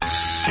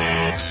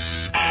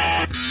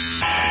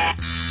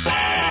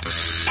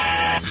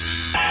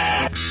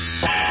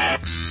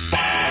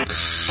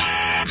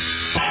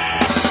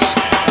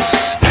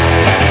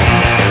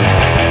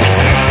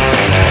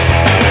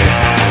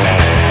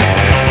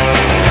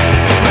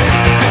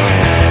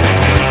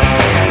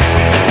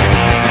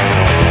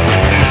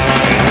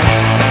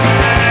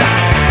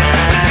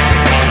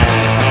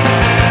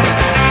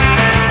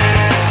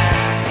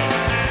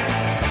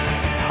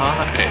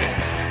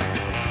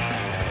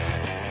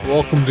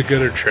Welcome to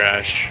Gutter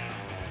Trash,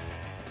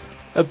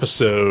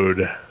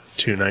 episode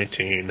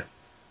 219.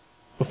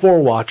 Before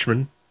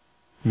Watchmen,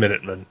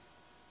 Minutemen.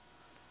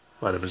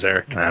 My name is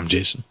Eric. And I'm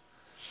Jason.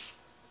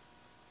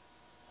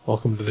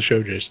 Welcome to the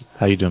show, Jason.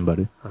 How you doing,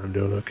 buddy? I'm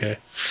doing okay.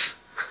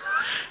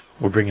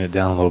 We're bringing it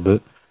down a little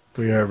bit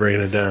We are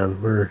bringing it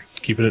down. We're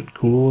keeping it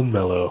cool and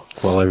mellow.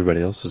 while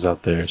everybody else is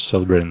out there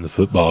celebrating the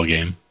football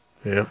game,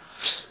 Yep.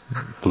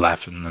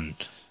 laughing and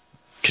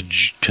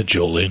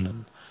cajoling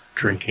and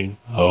Drinking,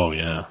 oh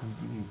yeah,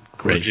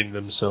 gorging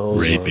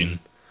themselves raping.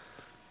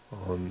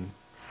 on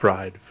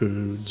fried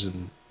foods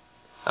and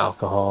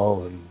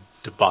alcohol and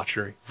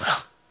debauchery.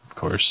 Of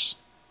course.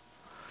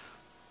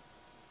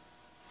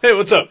 Hey,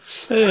 what's up?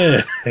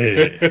 Hey.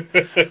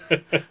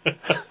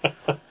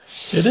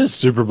 It is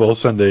Super Bowl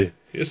Sunday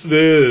Yes, it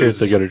here at is.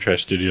 the Gutter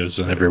Trash Studios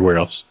and everywhere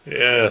else.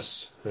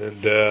 Yes,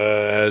 and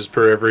as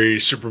per every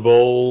Super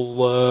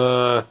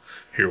Bowl,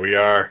 here we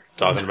are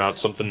talking about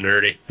something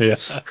nerdy. Yeah,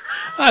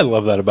 I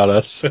love that about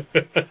us.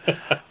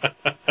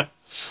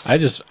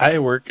 I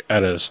work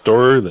at a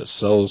store that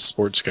sells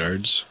sports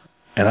cards,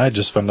 and I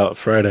just found out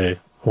Friday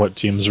what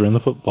teams are in the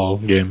football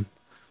game.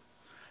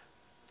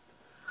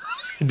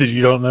 Did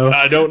you don't know?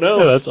 I don't know.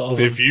 Yeah, that's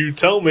awesome. If you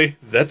tell me,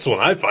 that's when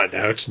I find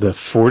out. The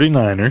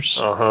 49ers.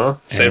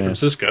 San And-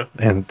 Francisco.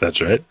 And that's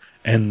right.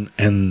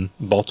 And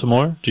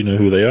Baltimore, do you know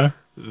who they are?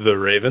 The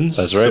Ravens.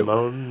 That's right.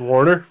 Simone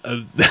Warner.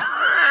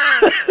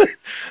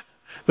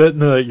 But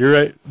no, you're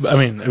right. I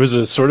mean, it was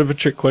a sort of a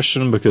trick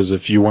question because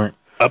if you weren't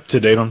up to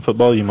date on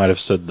football, you might have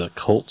said the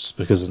Colts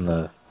because in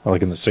the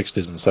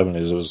 60s and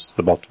 70s it was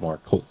the Baltimore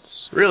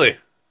Colts. Really?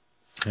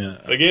 Yeah.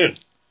 Again,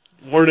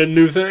 learning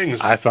new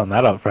things. I found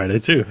that out Friday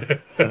too.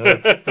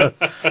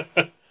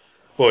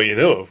 Well, you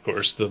know, of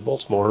course, the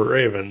Baltimore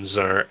Ravens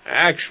are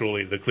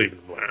actually the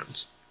Cleveland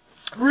Browns.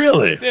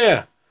 Really?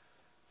 Yeah.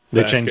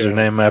 They Back, changed their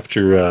name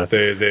after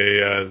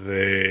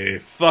They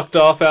fucked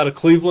off out of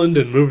Cleveland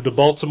and moved to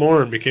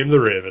Baltimore and became the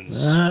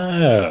Ravens.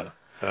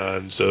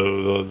 And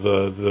so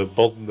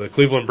the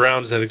Cleveland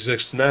Browns that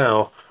exist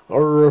now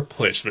are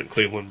replacement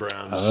Cleveland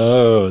Browns.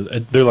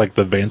 they're like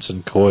the Vance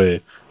and Coy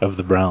of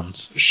the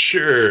Browns.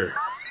 Sure.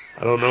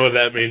 I don't know what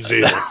that means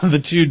either. The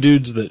two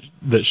dudes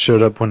that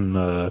showed up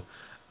when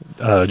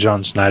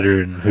John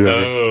Snyder and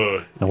whoever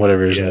Oh, and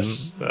whatever his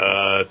yes. name.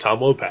 Tom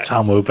Wopat.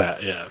 Tom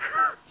Wopat, yeah.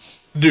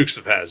 Dukes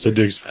of The Hazzard.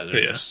 Dukes of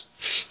Hazzard. Yes.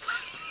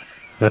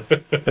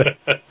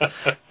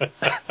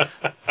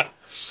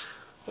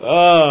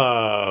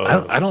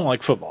 I don't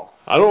like football.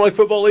 I don't like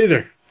football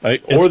either. Or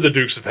Or the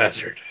Dukes of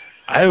Hazzard.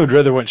 I would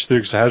rather watch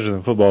Dukes of Hazzard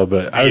than football,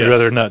 but I would Yes.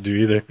 rather not do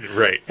either.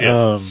 Right.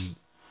 Yeah.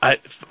 I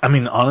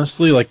mean,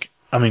 honestly,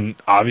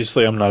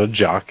 obviously I'm not a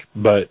jock,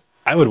 but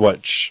I would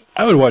watch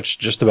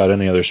just about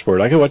any other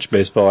sport. I could watch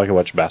baseball, I could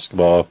watch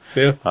basketball,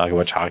 Yeah. I could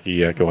watch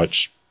hockey, I could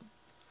watch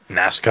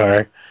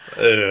NASCAR.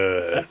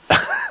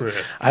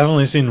 I've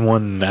only seen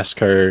one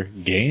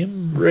NASCAR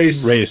game.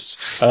 Race.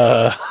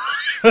 I've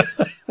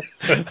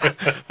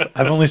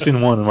only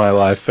seen one in my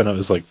life, and it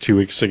was like 2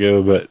 weeks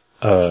ago, but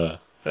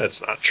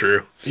That's not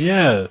true.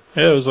 yeah,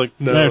 it was like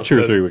 2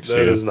 or 3 weeks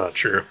That ago. is not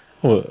true.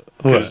 What?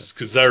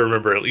 Because I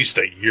remember at least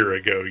a year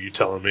ago you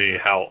telling me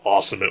how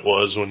awesome it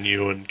was when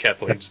you and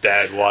Kathleen's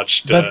dad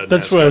watched.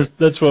 That's NASCAR.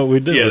 That's what we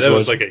did. Yeah, that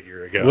was like a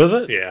year ago. Was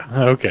it? Yeah.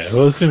 Okay.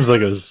 Well, it seems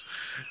like it's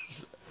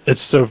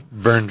so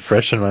burned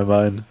fresh in my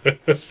mind.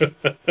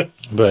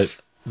 but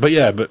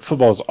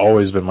football's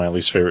always been my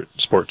least favorite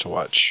sport to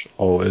watch.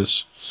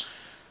 Always.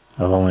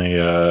 I've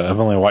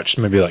only watched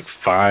maybe like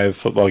 5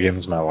 football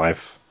games in my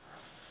life.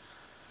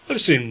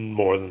 I've seen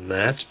more than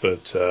that,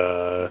 but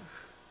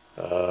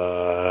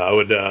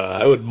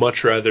I would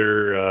much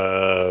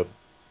rather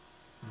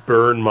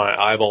burn my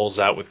eyeballs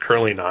out with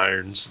curling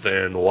irons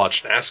than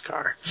watch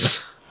NASCAR.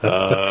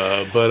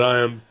 But I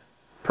am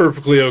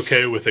perfectly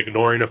okay with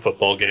ignoring a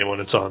football game when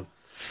it's on.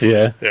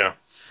 Yeah. Yeah.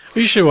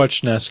 You should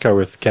watch NASCAR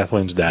with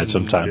Kathleen's dad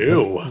sometime.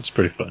 No. It's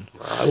pretty fun.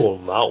 I will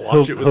not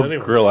watch it with He'll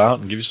anyone. grill out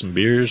and give you some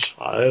beers.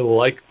 I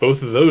like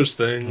both of those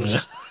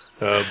things,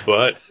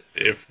 but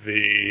if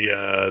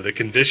the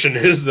condition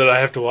is that I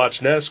have to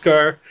watch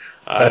NASCAR,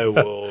 I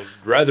will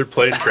rather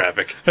play in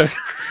traffic.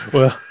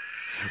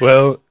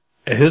 Well,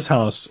 at his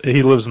house,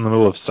 he lives in the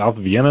middle of South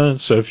Vienna,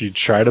 so if you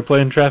try to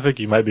play in traffic,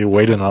 you might be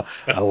waiting a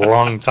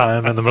long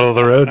time in the middle of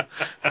the road.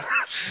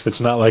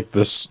 It's not like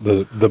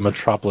the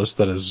metropolis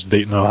that is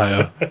Dayton,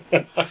 Ohio.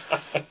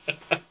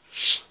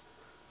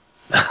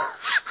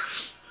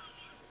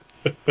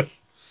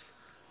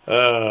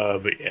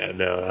 But yeah,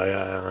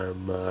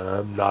 no,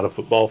 I'm not a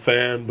football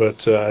fan,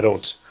 but I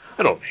don't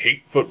I don't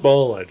hate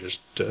football. I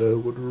just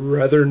would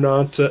rather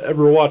not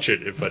ever watch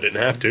it if I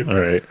didn't have to.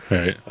 Right.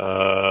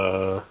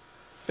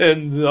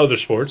 And other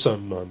sports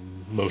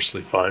I'm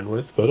mostly fine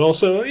with, but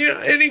also,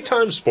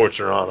 anytime sports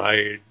are on,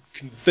 I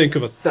can think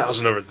of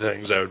 1,000 other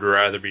things I would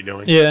rather be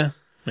doing. Yeah.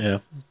 I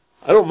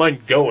don't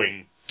mind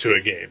going to a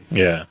game.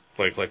 Yeah.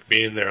 Like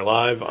being there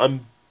live.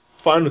 I'm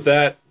fine with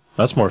that.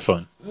 That's more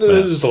fun. It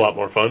is a lot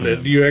more fun,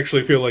 and you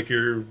actually feel like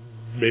you're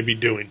maybe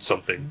doing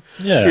something.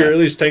 Yeah. You're at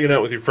least hanging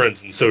out with your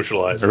friends and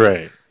socializing.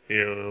 Right.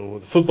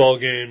 With a football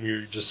game,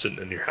 you're just sitting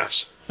in your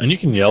house. And you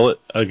can yell at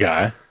a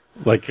guy.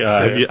 Like,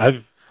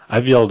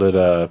 I've yelled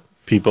at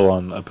people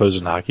on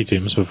opposing hockey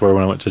teams before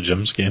when I went to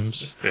Jim's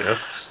games. Yeah.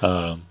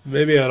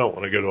 Maybe I don't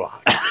want to go to a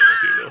hockey game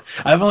with you, though.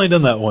 I've only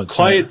done that once.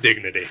 Quiet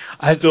dignity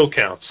still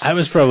counts. I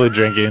was probably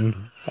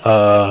drinking.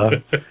 All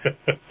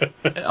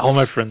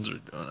my friends were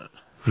doing it.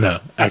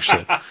 No,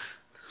 actually.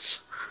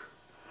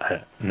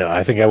 No,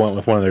 I think I went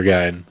with one other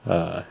guy, and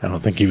I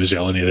don't think he was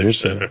yelling either.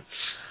 So,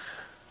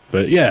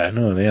 but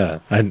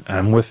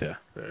I'm with you.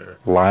 Yeah.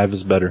 Live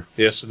is better,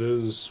 Yes, it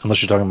is.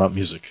 unless you're talking about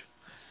music.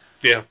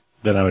 Yeah.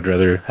 Then I would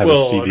rather have a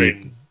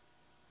CD.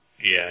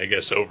 I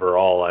guess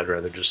overall, I'd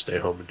rather just stay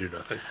home and do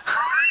nothing.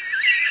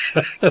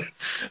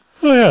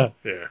 Oh yeah.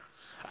 Yeah.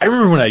 I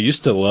remember when I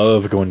used to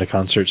love going to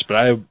concerts,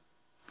 but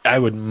I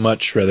would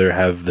much rather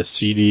have the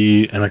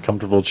CD and a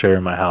comfortable chair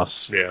in my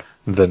house Yeah.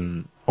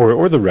 than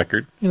or the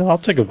record. I'll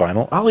take a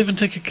vinyl. I'll even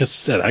take a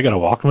cassette. I got a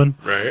Walkman.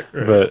 Right.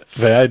 But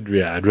I'd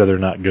rather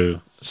not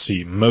go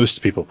see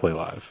most people play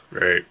live.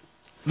 Right.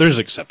 There's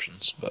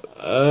exceptions, but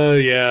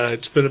Yeah,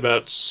 it's been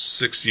about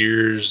 6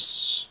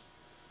 years.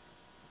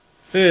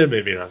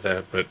 Maybe not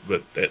that, but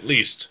at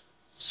least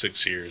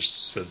 6 years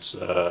since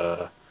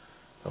I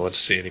went to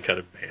see any kind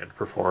of band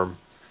perform,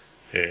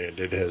 and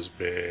it has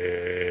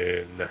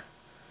been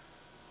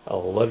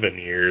 11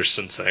 years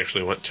since I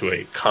actually went to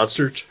a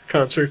concert.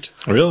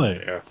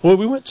 really, Yeah. Well,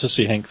 we went to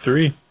see Hank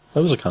 3.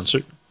 That was a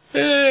concert.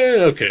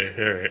 Okay,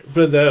 all right,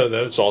 but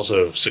that's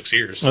also 6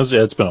 years.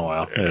 It's been a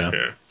while.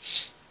 Yeah.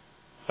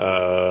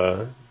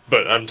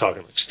 But I'm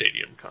talking like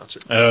stadium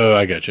concert. Oh,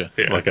 I got you.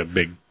 Yeah. Like a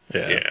big.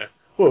 Yeah. Yeah.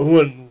 Well,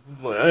 when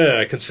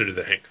I consider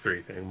the Hank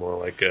 3 thing more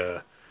like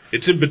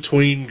it's in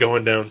between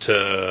going down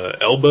to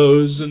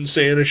Elbows and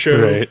Santa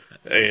show Right.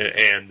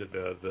 and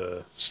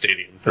the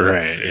stadium thing.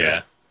 Right.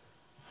 Yeah.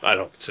 I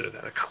don't consider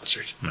that a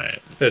concert.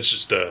 Right. That's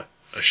just a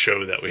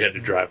show that we had to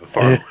drive a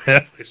far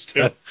away place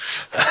to.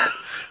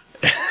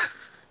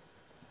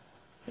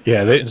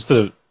 Yeah. Instead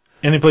of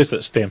any place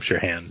that stamps your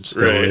hand.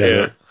 Still, Right.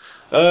 Yeah.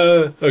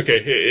 Okay.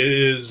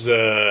 It is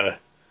the.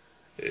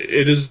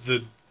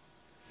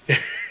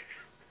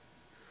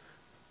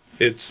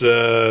 It's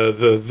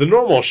the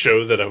normal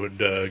show that I would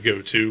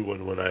go to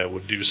when I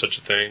would do such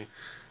a thing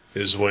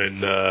is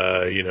when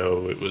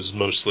it was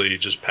mostly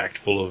just packed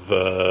full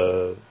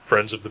of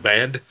friends of the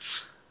band,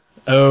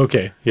 Oh,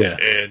 okay. Yeah.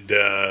 and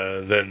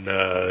then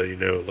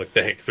like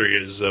the Hank 3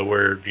 is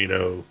where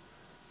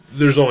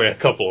there's only a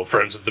couple of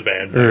friends of the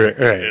band, Right.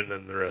 and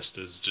then the rest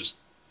is just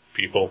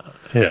people.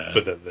 Yeah.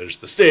 But then there's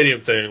the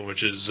stadium thing,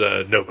 which is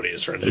nobody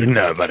is friends with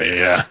Nobody.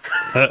 Yeah.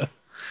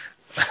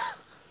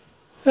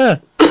 Yeah.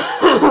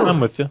 I'm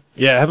with you.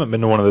 Yeah, I haven't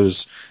been to one of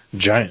those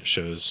giant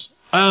shows.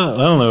 I don't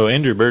know.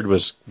 Andrew Bird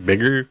was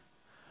bigger.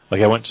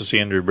 Like, I went to see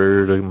Andrew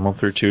Bird a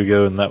month or two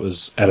ago, and that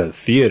was at a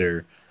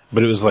theater.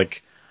 But it was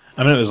like,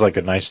 it was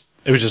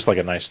just like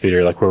a nice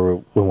theater, like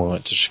when we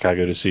went to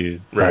Chicago to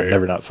see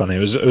Never Not Funny. It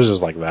was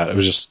just like that. It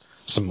was just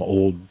some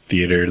old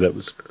theater that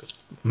was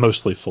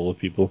mostly full of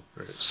people.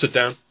 Sit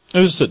down. It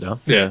was a sit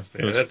down. Yeah,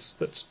 It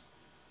was-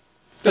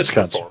 that's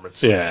concert.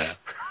 performance. Yeah.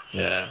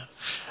 Yeah.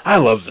 I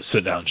love the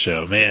sit down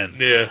show, man.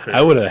 Yeah.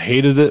 I would have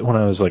hated it when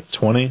I was like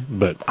 20,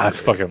 but I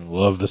fucking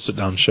love the sit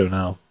down show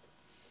now.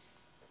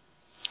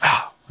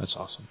 Ah, that's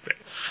awesome.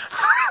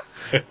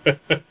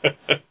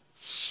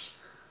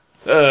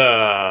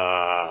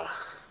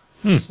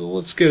 So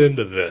let's get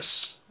into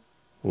this.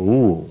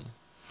 Ooh.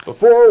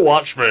 Before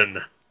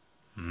Watchmen,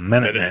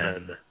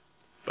 Minuteman.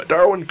 by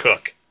Darwin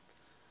Cook.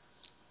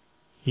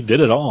 He did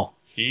it all.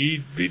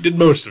 He did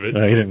most of it.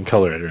 No, he didn't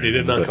color it or anything. He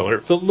did not but- color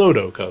it. Phil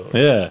Noto colored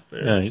it,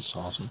 Yeah, he's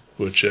awesome.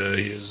 which he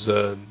is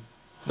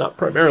not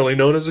primarily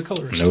known as a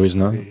colorist. No, he's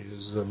not. He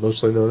is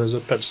mostly known as a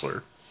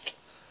penciler.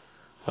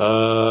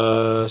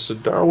 So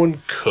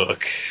Darwin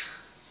Cook,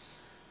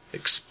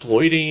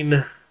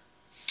 exploiting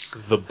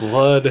the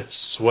blood,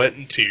 sweat,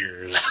 and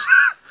tears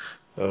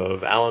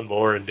of Alan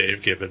Moore and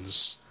Dave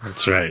Gibbons.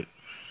 That's right.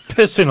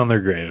 Pissing on their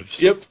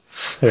graves. Yep.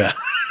 Yeah.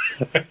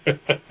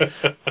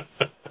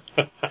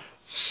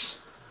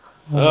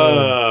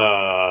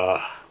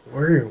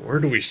 Where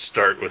do we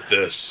start with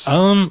this?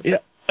 Yeah.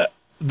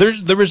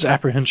 There was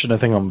apprehension, I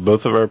think, on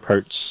both of our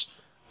parts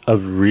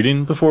of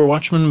reading before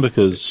Watchmen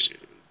because,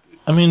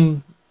 I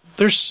mean,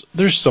 there's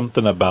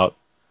something about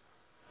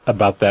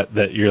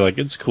that you're like,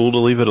 it's cool to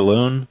leave it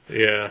alone.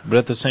 Yeah. But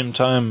at the same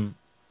time,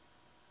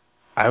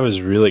 I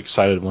was really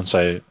excited once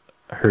I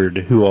heard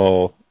who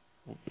all,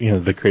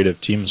 the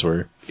creative teams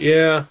were.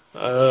 Yeah.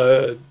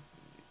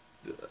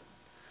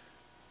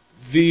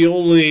 The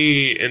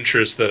only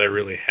interest that I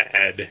really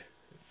had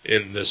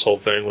in this whole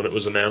thing when it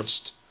was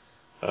announced,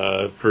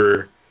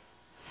 for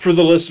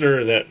the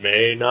listener that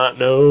may not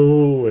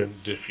know,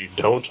 and if you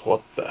don't,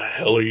 what the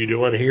hell are you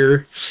doing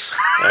here?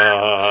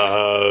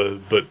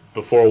 But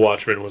before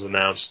Watchmen was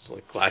announced,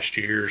 like last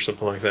year or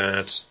something like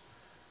that,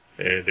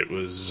 and it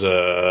was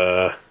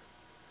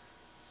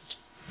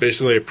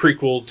basically a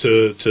prequel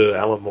to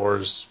Alan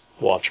Moore's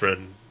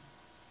Watchmen.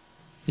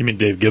 You mean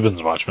Dave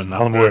Gibbons' Watchmen?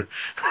 Alan Moore.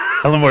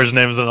 Alan Moore's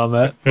name's not on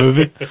that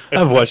movie.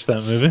 I've watched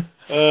that movie.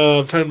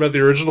 I'm talking about the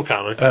original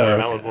comic, where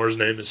okay. Alan Moore's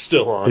name is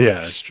still on.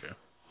 Yeah, that's true.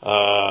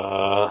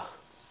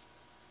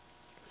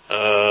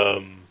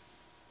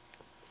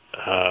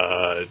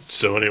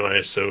 So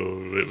anyway,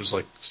 so it was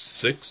like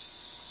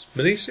 6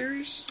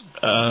 miniseries?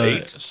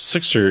 8?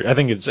 6 or I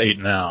think it's 8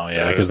 now.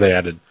 Yeah, because they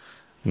added.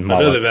 I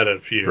know they've added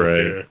a few.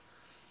 Right.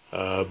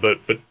 Yeah. But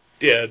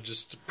yeah,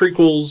 just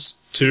prequels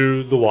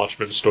to the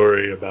Watchmen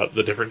story about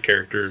the different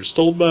characters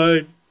told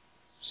by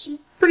some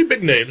pretty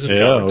big names in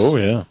comics. Oh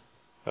yeah.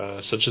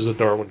 Such as a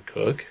Darwin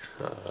Cook.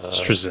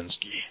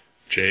 Straczynski.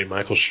 J.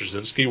 Michael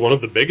Straczynski, one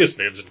of the biggest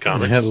names in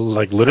comics. Yeah,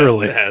 like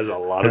literally. It has a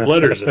lot of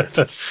letters in it.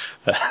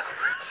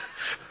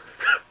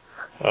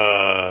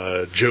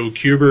 Joe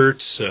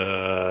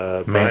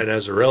Kubert, Brian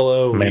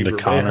Azzarello, Amanda Lee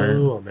Connor.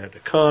 Bermejo, Amanda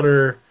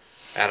Connor,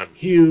 Adam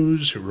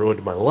Hughes, who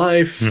ruined my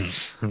life.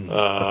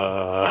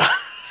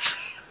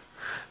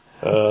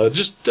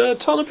 Just a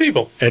ton of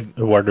people.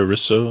 Eduardo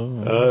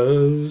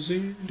Risso. Is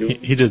he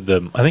doing? He did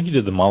the. I think he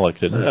did the Moloch,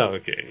 didn't he? Oh,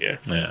 okay, yeah.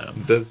 Yeah.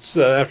 That's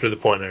after the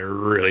point I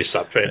really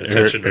stopped paying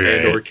attention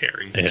and or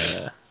caring.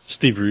 Yeah.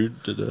 Steve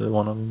Rude did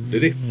one of them.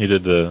 Did he? He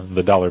did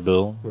the dollar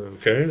bill.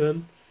 Okay,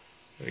 then.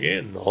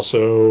 Again,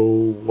 also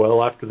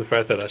well after the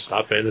fact that I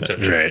stopped paying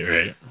attention.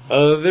 Right.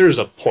 There's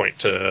a point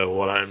to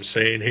what I'm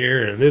saying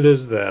here, and it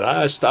is that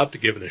I stopped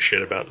giving a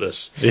shit about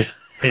this.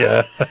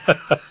 Yeah.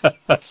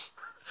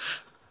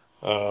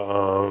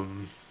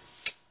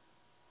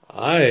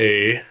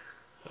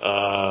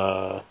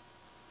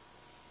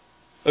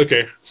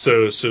 Okay,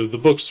 so the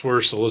books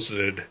were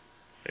solicited,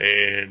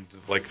 and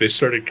like they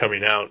started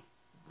coming out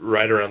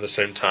right around the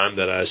same time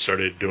that I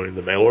started doing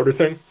the mail order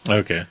thing.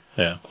 Okay.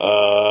 Yeah.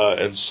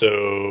 And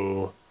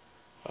so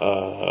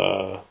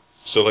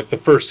like the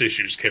first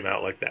issues came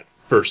out like that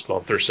first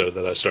month or so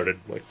that I started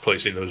like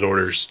placing those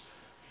orders,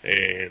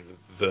 and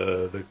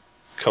the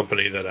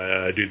company that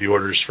I do the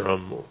orders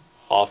from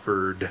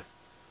offered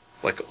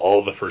like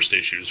all the first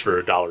issues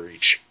for $1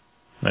 each.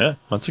 Yeah,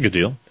 that's a good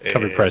deal.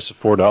 Cover And- price of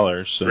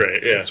 $4. So Right,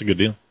 yeah. That's a good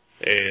deal.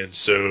 And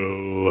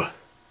so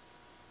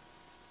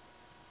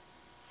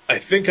I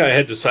think I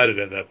had decided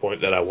at that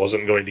point that I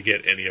wasn't going to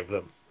get any of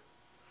them.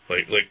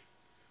 Like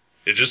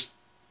it just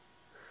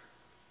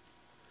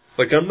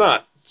like I'm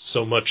not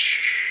so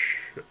much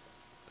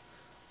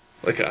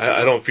like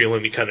I don't feel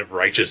any kind of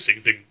righteous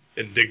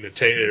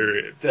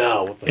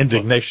indignation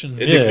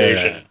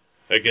Indignation.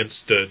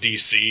 against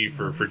DC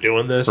for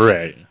doing this. Yeah.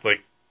 Right.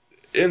 Like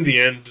in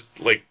the end,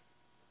 like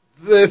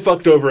they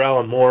fucked over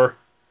Alan Moore,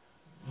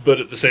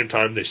 but at the same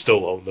time they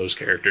still own those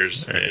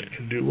characters and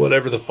can do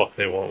whatever the fuck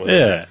they want with it.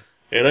 Yeah.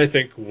 And I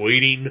think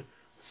waiting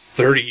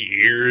 30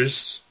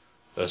 years,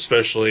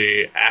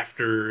 especially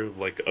after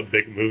like a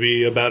big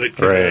movie about it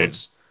came Right.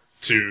 out,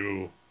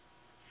 to,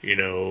 you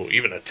know,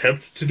 even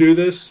attempt to do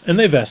this. And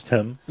they've asked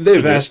him.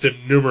 They've asked him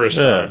numerous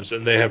Yeah. times,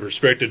 and they have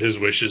respected his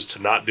wishes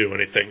to not do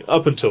anything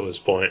up until this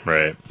point.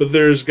 Right. But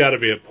there's got to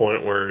be a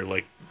point where,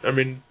 like, I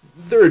mean,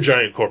 they're a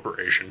giant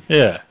corporation.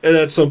 Yeah. And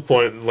at some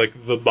point,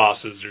 like, the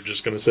bosses are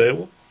just going to say,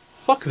 well,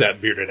 fuck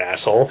that bearded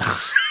asshole.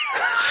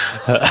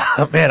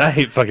 Man, I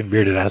hate fucking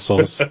bearded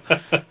assholes.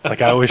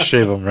 Like, I always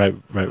shave them right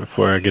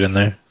before I get in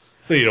there.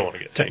 You don't want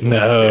to get tangled.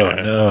 No,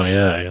 Yeah. no,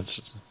 yeah.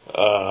 It's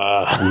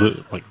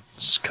like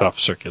cut off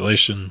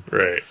circulation.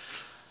 Right.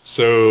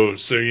 So,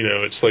 you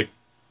know, it's like,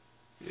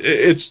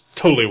 it's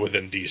totally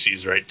within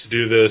DC's right to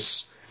do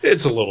this.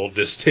 It's a little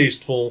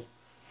distasteful,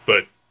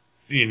 but,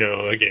 you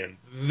know, again,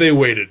 they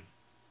waited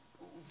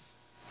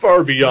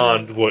far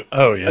beyond what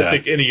Oh, yeah. I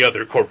think any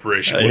other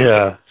corporation would.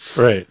 Yeah,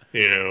 right.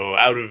 You know,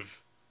 out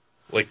of,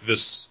 like,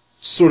 this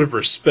sort of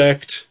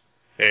respect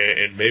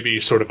and maybe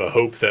sort of a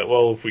hope that,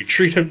 well, if we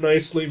treat him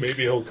nicely,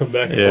 maybe he'll come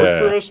back and Yeah.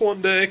 work for us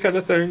one day kind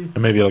of thing.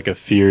 And maybe like a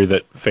fear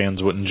that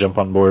fans wouldn't jump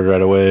on board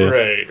right away.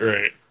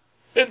 Right.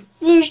 And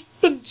there's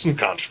been some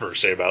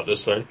controversy about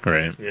this thing.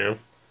 Right. You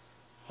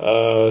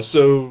know?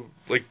 So,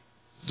 like,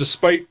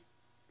 despite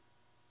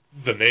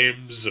the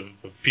names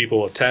of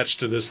people attached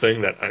to this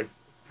thing that I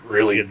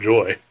really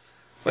enjoy,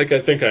 like,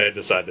 I think I had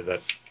decided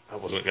that I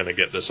wasn't going to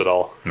get this at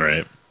all.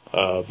 Right.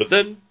 But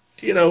then,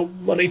 you know,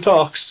 money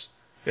talks,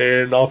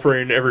 and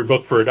offering every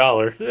book for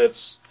 $1,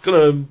 it's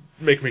going to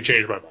make me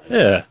change my mind.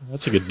 Yeah,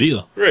 that's a good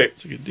deal. Right.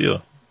 That's a good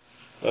deal.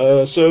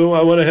 So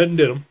I went ahead and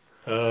did them.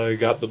 I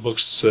got the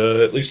books,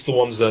 at least the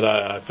ones that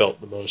I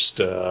felt the most,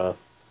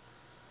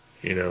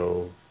 you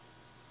know,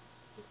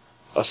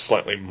 a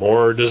slightly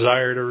more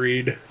desire to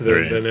read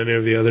than any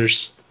of the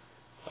others.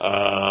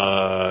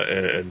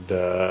 And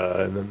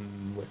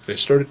then like they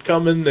started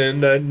coming,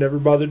 and I never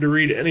bothered to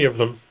read any of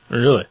them.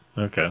 Really?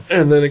 Okay.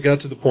 And then it got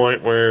to the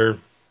point where,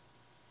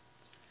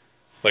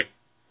 like,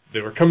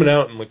 they were coming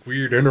out in, like,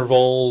 weird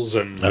intervals,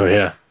 and Oh,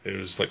 yeah. it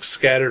was, like,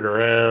 scattered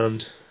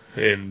around,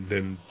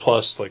 and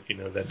plus, like,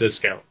 that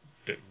discount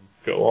didn't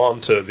go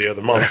on to the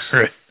other months.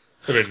 Right.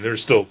 I mean, they're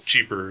still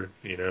cheaper,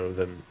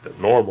 than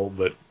normal,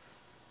 but,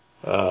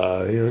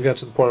 it got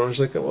to the point where I was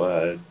like,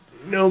 well,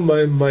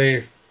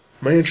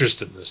 my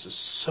interest in this is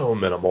so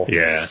minimal.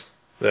 Yeah.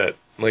 That,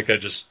 like, I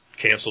just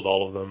canceled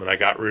all of them, and I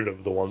got rid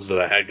of the ones that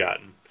I had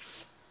gotten.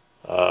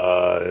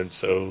 And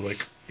so,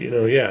 like,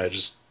 I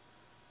just,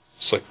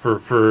 it's like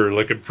for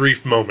like a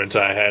brief moment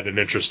I had an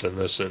interest in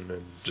this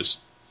and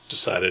just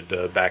decided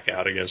to back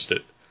out against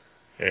it.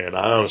 And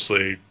I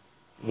honestly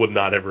would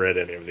not have read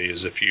any of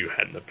these if you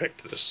hadn't have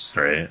picked this.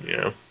 Right.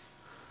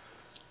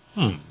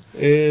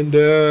 And,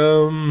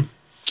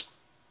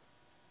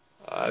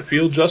 I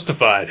feel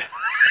justified.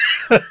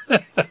 I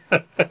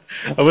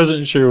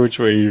wasn't sure which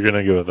way you were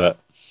going to go with that.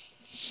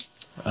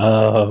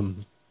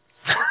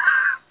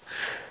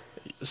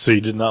 So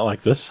you did not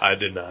like this? I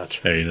did not.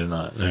 Oh, you did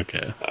not.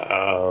 Okay.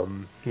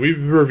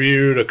 We've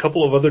reviewed a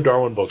couple of other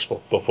Darwin books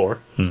before.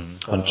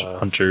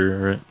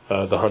 Hunter,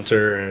 right? The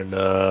Hunter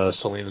and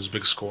Selena's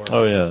Big Score.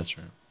 Oh, yeah, that's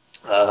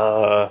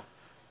right.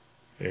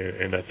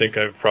 And I think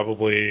I've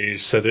probably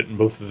said it in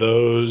both of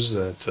those,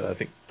 that I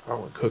think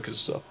Darwin Cook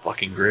is a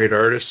fucking great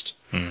artist.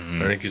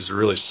 Mm-hmm. I think he's a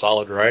really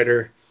solid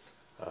writer.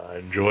 I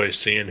enjoy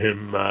seeing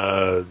him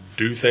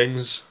do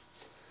things.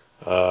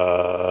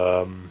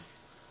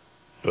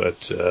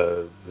 But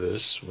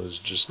this was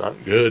just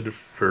not good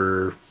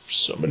for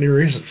so many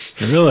reasons.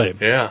 Really?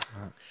 Yeah.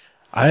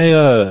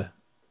 I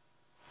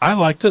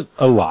liked it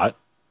a lot.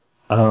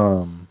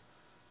 I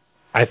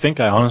think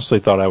I honestly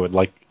thought I would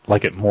like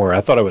it more.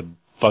 I thought I would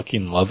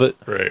fucking love it.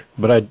 Right.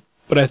 But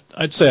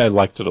I'd say I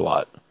liked it a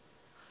lot.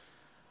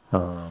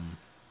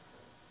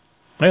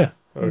 Yeah.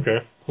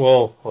 Okay.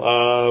 Well,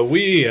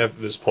 we at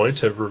this point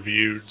have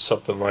reviewed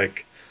something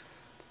like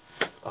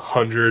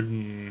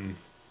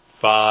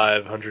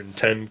 105,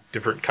 110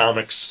 different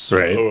comics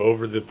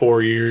over the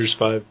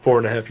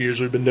 4.5 years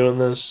we've been doing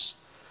this.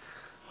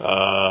 We've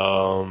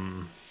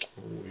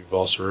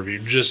also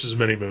reviewed just as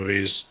many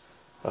movies.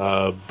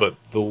 But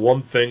the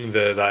one thing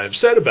that I've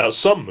said about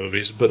some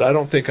movies, but I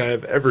don't think I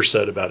have ever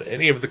said about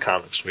any of the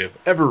comics we have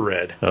ever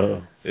read,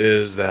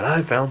 is that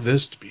I found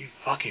this to be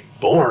fucking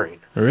boring.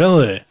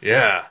 Really?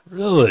 Yeah.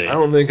 Really? I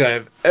don't think I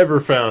have ever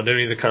found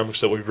any of the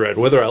comics that we've read,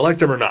 whether I liked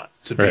them or not,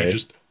 to be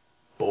just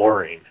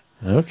boring.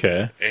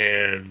 Okay.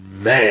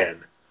 And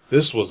man,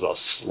 this was a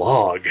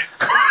slog.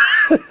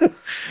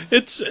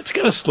 It's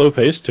got a slow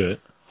pace to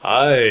it.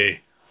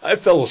 I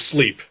fell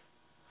asleep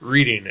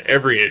reading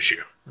every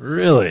issue.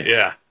 Really?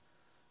 Yeah.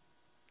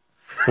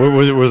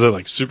 Was it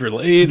like super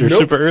late or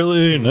super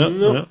early?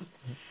 No.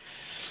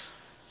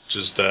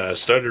 Just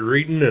started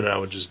reading and I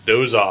would just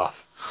doze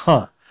off.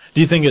 Huh. Do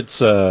you think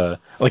it's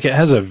like it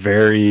has a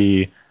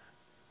very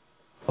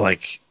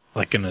like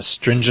an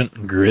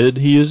astringent grid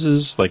he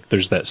uses? Like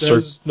there's that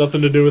Has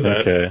nothing to do with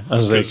that. Okay. I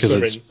was like,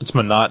 because it's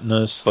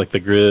monotonous, like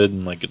the grid,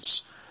 and like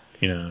it's,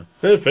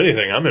 If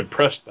anything, I'm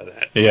impressed by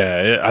that.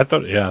 Yeah, I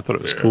thought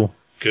it was cool.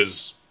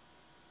 Because,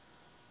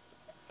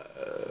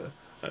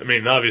 I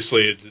mean,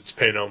 obviously it's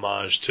paying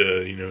homage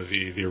to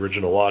the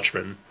original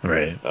Watchmen,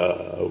 right?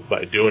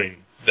 By doing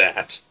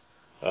that.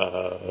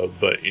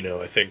 But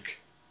I think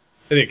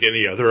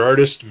any other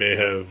artist may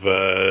have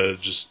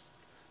just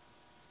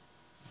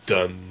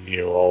done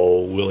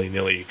all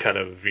willy-nilly kind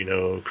of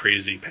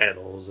crazy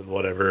panels and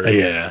whatever.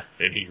 Yeah.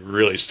 And he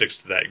really sticks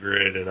to that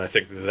grid, and I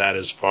think that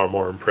is far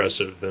more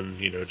impressive than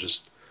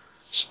just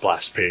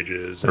splash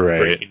pages and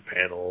breaking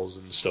panels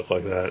and stuff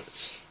like that.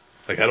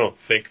 Like, I don't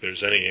think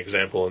there's any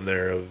example in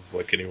there of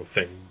like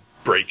anything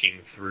breaking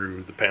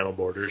through the panel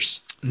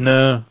borders.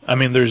 No, I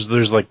mean there's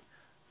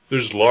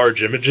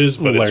large images,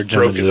 but it's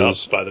broken up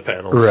by the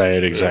panels.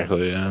 Right,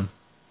 exactly. Yeah.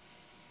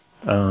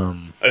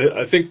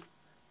 I think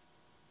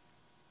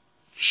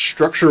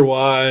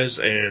structure-wise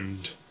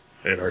and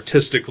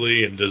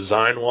artistically and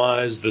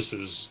design-wise, this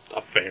is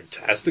a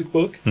fantastic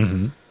book.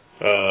 Mm-hmm.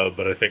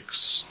 But I think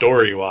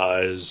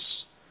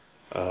story-wise,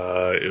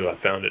 I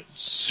found it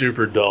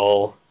super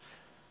dull,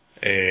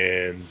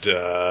 and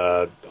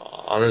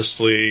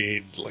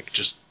honestly, like,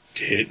 just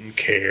didn't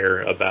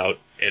care about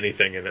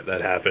anything in it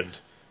that happened,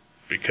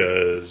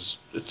 because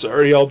it's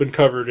already all been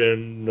covered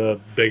in a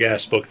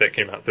big-ass book that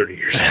came out 30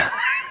 years ago.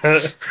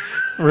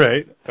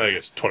 Right. I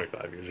guess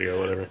 25 years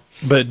ago, whatever.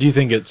 But do you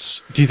think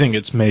it's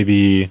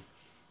maybe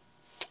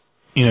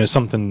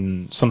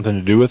something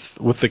to do with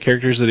the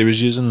characters that he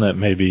was using, that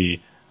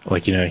maybe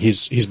like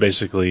he's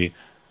basically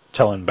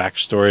telling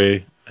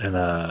backstory and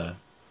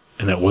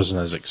it wasn't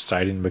as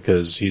exciting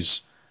because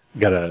he's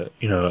got a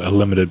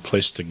limited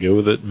place to go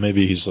with it.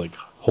 Maybe he's like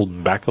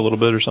holding back a little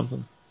bit or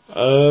something.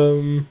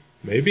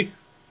 Maybe.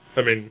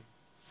 I mean,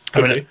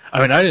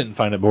 I didn't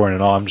find it boring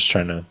at all. I'm just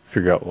trying to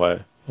figure out why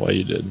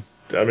you did.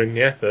 I mean,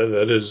 yeah,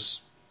 that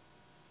is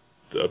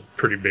a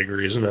pretty big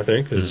reason, I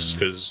think, is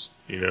because,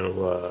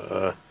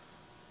 I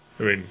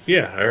I mean,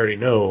 yeah, I already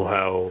know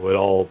how it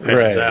all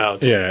pans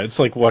out. Yeah, it's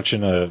like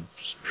watching a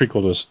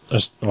prequel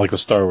to like the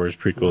Star Wars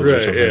prequels or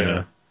Right, something.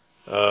 yeah.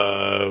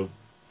 Yeah.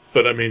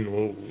 But I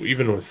mean,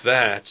 even with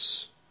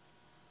that,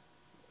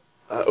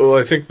 well,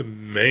 I think the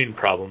main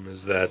problem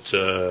is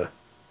that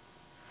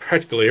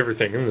practically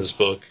everything in this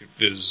book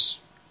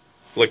is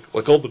like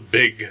all the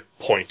big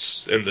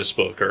points in this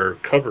book are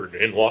covered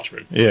in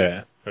Watchmen.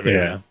 Yeah. I mean,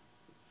 yeah.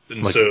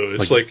 and so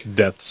it's like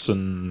deaths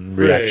and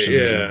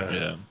reactions. Right, yeah. And,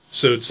 yeah.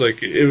 So it's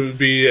like it would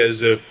be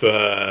as if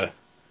in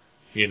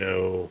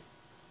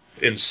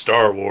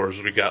Star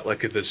Wars we got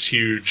like this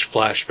huge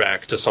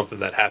flashback to something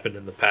that happened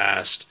in the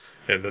past,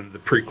 and then the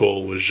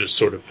prequel was just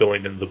sort of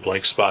filling in the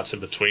blank spots in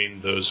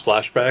between those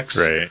flashbacks.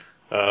 Right.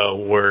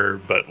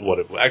 But what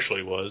it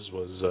actually was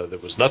there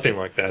was nothing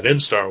like that in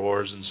Star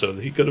Wars, and so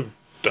he could have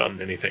done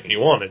anything he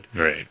wanted.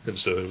 Right. And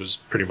so it was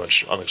pretty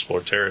much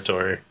unexplored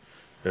territory.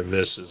 And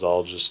this is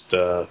all just,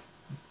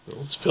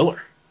 it's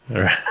filler.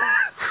 Right.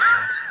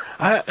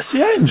 I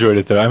enjoyed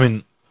it though. I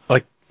mean,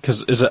 like,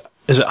 cause is it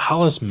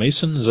Hollis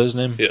Mason? Is that his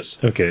name? Yes.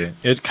 Okay.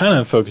 It kind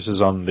of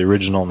focuses on the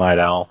original Night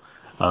Owl.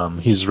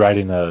 He's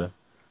writing a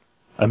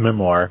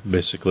memoir,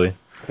 basically.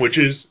 Which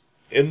is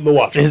in the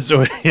Watchmen.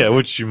 So, yeah,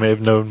 which you may have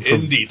known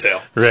from... In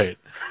detail. Right.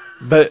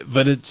 But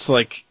it's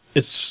like,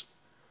 it's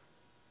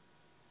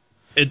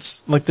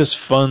like this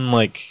fun,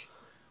 like,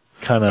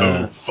 kind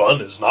of...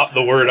 fun is not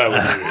the word I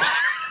would use.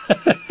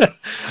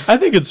 I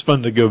think it's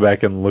fun to go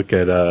back and look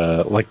at,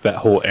 like, that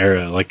whole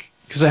era, like,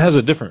 because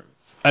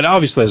it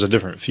obviously has a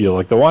different feel.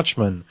 Like, The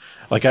Watchmen,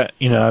 like,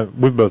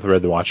 we've both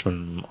read The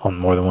Watchmen on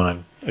more than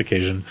one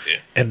occasion. Yeah.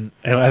 And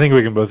I think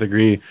we can both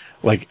agree,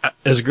 like,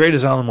 as great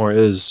as Alan Moore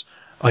is,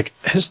 like,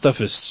 his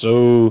stuff is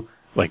so,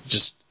 like,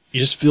 you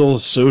just feel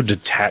so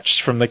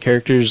detached from the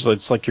characters.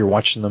 It's like you're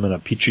watching them in a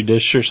petri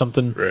dish or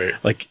something. Right.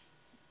 Like,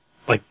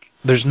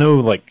 there's no,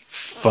 like,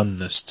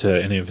 funness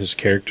to any of his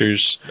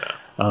characters.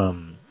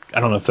 No. I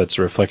don't know if that's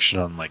a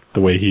reflection on, like,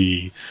 the way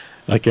he,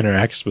 like,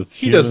 interacts with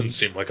He humans. doesn't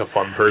seem like a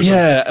fun person.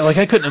 Yeah, like,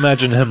 I couldn't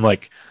imagine him,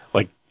 like,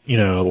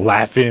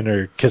 laughing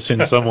or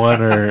kissing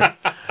someone or,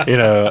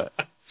 I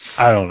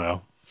don't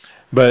know.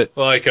 But...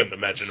 Well, I couldn't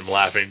imagine him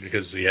laughing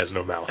because he has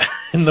no mouth.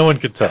 no one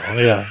could tell,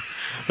 yeah.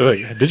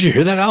 Like, did you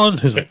hear that, Alan?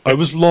 He's like, I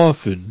was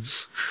laughing.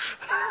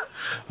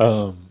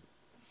 But,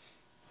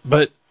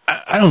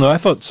 I don't know, I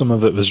thought some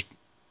of it was,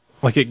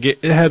 like,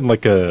 it had,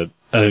 like, a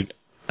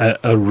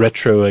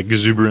retro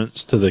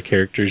exuberance to the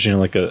characters,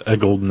 like a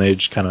golden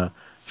age kind of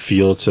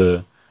feel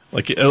to,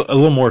 like, a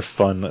little more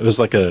fun. It was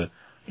like a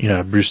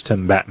Bruce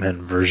Timm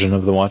Batman version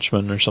of the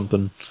Watchmen or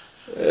something.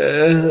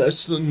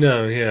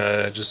 No,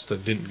 yeah, I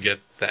didn't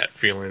get that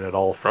feeling at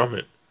all from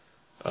it.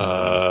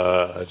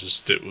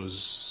 It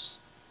was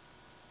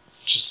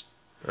just,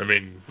 I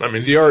mean,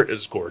 the art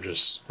is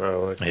gorgeous.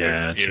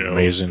 It's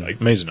amazing,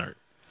 amazing art.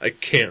 I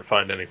can't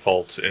find any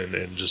fault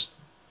in just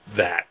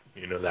that,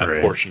 that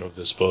Right. portion of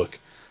this book.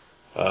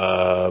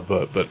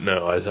 But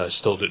no, I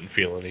still didn't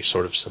feel any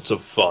sort of sense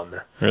of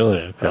fun.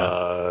 Really?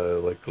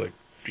 Okay.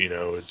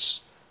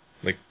 It's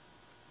like,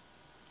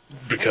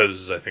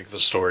 because I think the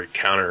story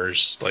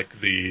counters like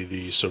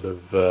the sort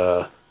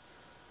of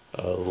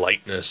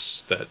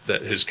lightness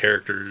that his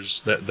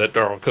characters, that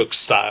Darwin Cook's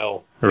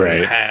style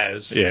Right.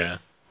 has. Yeah.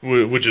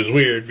 Which is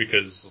weird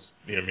because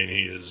he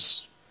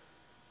is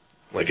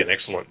like an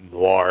excellent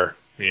noir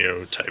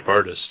type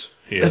artist.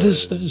 That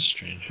is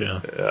strange.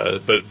 Yeah.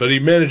 But he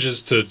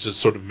manages to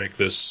sort of make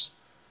this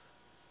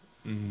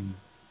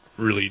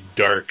really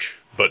dark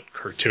but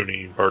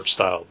cartoony art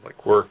style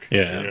like work.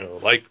 Yeah.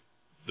 Like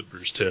the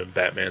Bruce Timm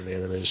Batman the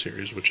animated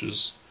series, which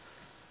is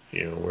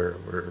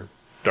where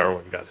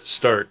Darwin got his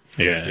start.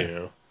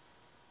 Yeah.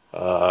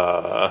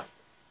 But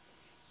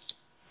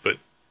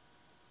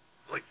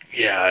like,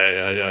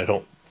 yeah, I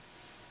don't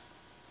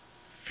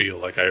feel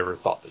like I ever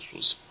thought this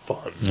was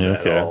fun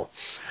at all.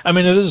 I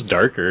mean, it is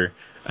darker.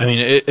 I mean,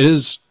 it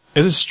is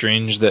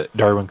strange that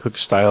Darwin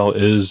Cook's style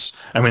is,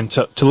 I mean,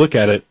 to look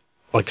at it,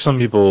 like some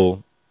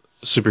people,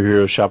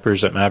 superhero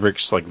shoppers at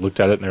Mavericks, like looked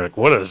at it and they're like,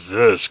 what is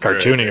this?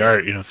 Cartoony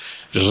art,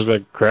 just look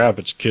like crap.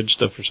 It's kid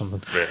stuff or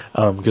something. Right.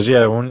 Cause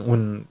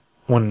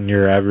when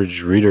your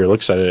average reader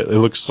looks at it, it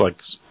looks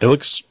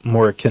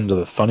more akin to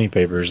the funny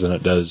papers than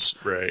it does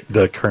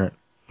the current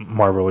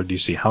Marvel or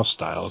DC house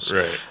styles.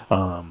 Right.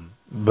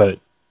 But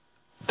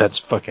that's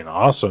fucking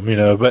awesome,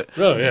 but,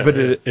 but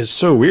it is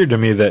so weird to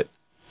me that,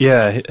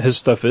 his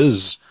stuff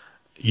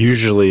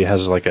usually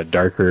has like a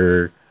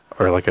darker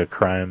or like a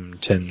crime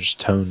tinged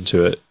tone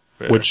to it,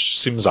 which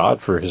seems odd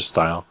for his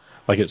style.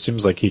 Like it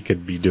seems like he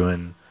could be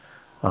doing,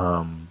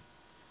 I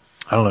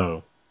don't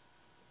know.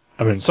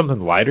 I mean,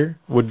 something lighter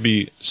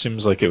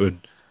seems like it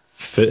would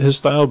fit his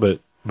style, but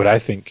I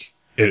think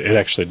it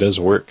actually does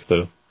work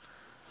though.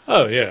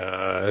 Oh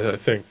yeah, I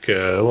think.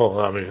 Well,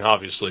 I mean,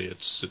 obviously,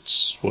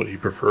 it's what he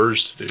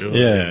prefers to do.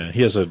 Yeah,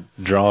 he has a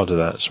draw to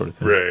that sort of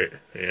thing. Right.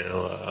 And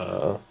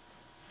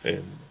I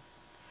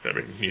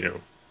mean,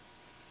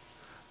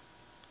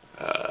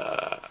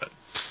 I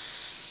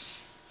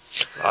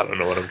don't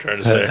know what I'm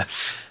trying to say.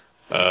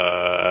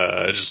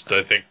 I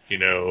think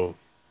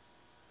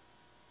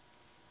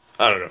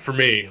I don't know. For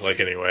me, like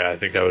anyway, I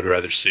think I would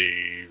rather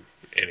see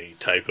any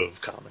type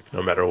of comic,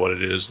 no matter what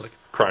it is, like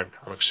crime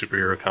comic,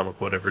 superhero comic,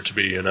 whatever, to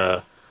be in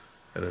an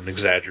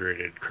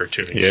exaggerated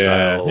cartooning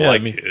style,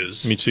 like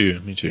his. Me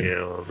too. You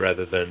know,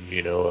 rather than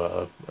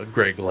a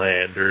Greg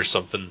Land or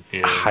something.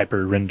 You know.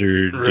 Hyper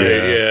rendered. Right?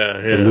 Yeah.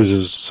 It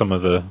loses some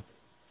of the.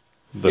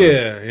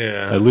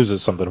 Yeah. It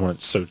loses something when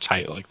it's so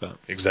tight like that.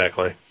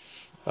 Exactly.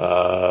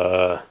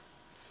 And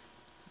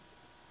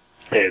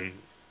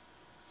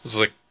it's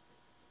like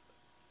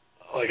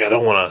I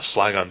don't want to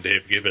slag on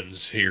Dave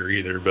Gibbons here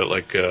either, but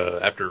like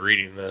after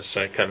reading this,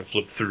 I kind of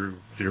flipped through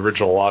the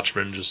original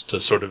Watchmen just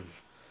to sort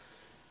of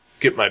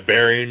get my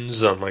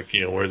bearings on like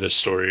where this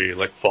story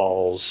like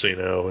falls,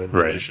 in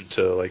relation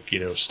to like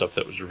stuff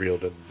that was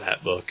revealed in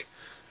that book,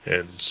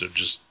 and so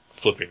just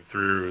flipping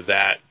through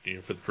that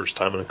for the first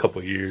time in a couple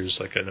of years,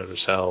 like I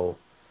noticed how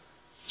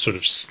sort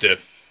of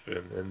stiff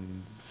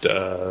and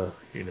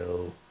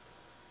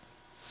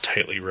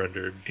tightly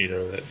rendered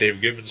that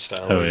Dave Gibbons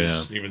style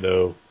is, even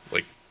though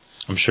like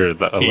I'm sure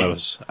that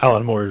was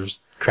Alan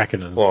Moore's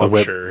cracking the I'm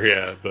whip. sure,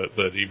 yeah,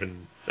 but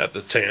even at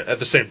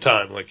the same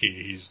time, like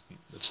he's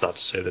it's not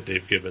to say that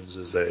Dave Gibbons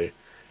is a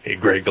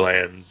Greg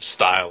Land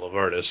style of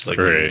artist. Like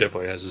he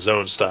definitely has his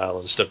own style,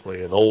 and it's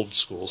definitely an old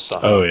school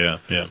style. Oh yeah.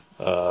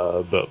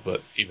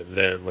 But even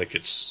then, like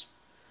it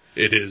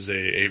is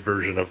a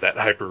version of that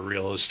hyper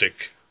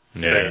realistic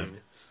thing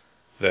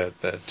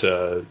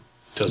that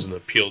doesn't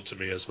appeal to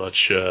me as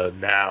much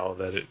now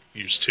that it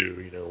used to,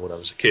 when I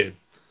was a kid.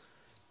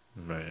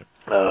 Right.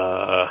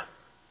 But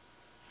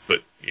I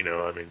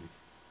mean,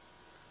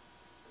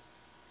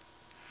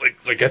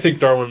 like I think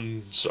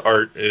Darwin's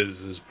art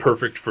is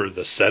perfect for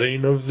the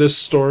setting of this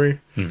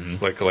story.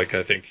 Mm-hmm. Like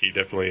I think he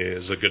definitely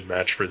is a good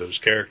match for those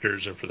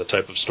characters and for the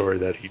type of story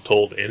that he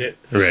told in it.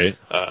 Right.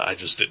 I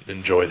just didn't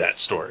enjoy that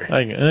story.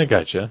 I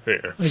gotcha.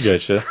 Yeah. I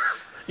gotcha.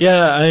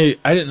 Yeah,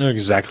 I didn't know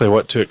exactly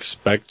what to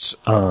expect.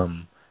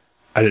 I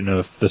didn't know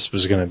if this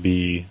was going to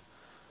be,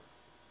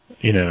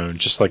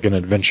 just like an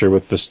adventure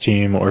with this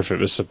team, or if it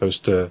was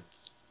supposed to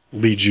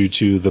lead you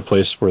to the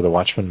place where the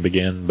Watchmen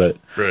began. But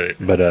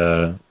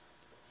yeah,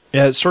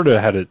 it sort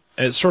of had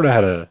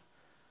a.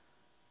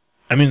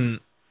 I mean,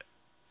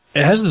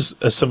 it has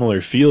a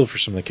similar feel for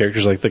some of the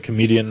characters. Like the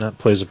comedian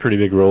plays a pretty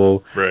big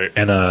role, right?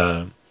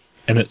 And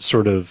it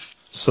sort of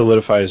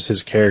solidifies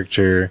his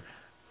character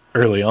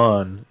early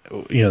on.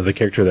 The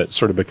character that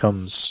sort of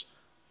becomes,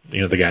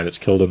 the guy that's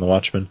killed in the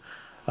Watchmen.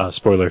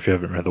 Spoiler if you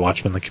haven't read The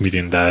Watchmen, the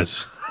comedian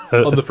dies.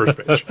 On the first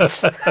page.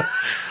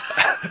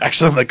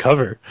 Actually on the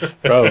cover,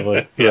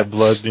 probably. Yeah,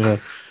 blood,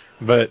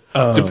 But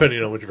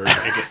depending on which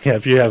version you get. Yeah,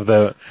 if you have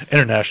the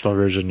international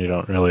version, you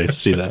don't really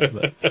see that.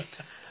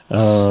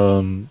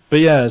 But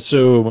yeah,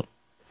 so,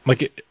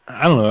 like,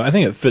 I don't know. I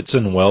think it fits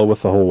in well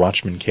with the whole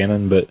Watchmen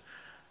canon, but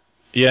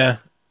yeah,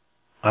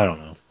 I don't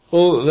know.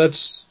 Well,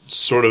 that's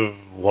sort of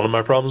one of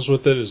my problems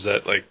with it, is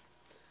that, like,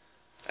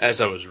 as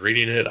I was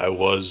reading it, I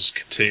was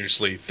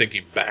continuously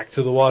thinking back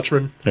to the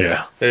Watchmen.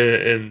 Yeah.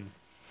 And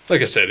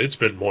like I said, it's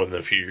been more than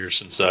a few years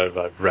since I've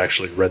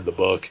actually read the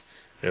book.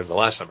 And the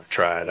last time I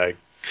tried, I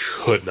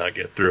could not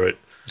get through it.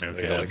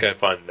 Okay. Like I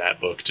find that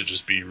book to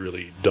just be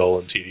really dull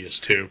and tedious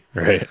too.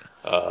 Right.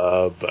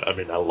 But I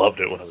mean, I loved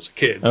it when I was a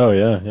kid. Oh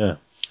yeah.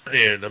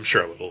 And I'm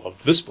sure I would have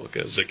loved this book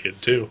as a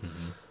kid too.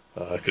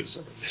 Because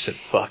they said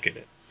fuck in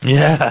it.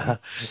 Yeah.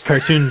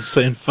 Cartoons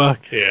saying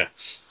fuck. Yeah.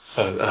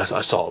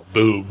 I saw a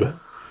boob.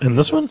 In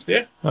this one?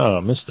 Yeah. Oh, I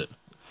missed it.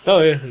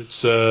 Oh yeah,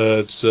 it's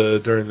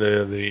during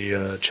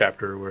the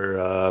chapter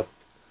where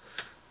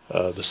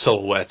the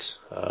Silhouette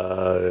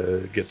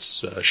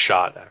gets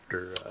shot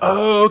after.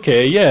 Oh,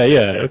 okay, yeah,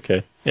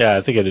 okay, yeah.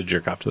 I think I did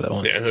jerk off to that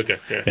one. Yeah, okay,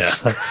 yeah.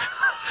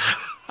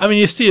 I mean,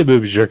 you see a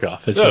booby jerk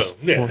off. It's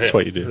that's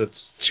what you do.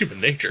 That's human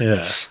nature.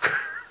 Yeah.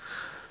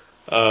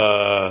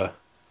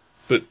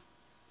 But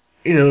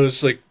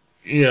it's like.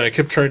 I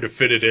kept trying to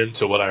fit it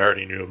into what I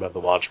already knew about the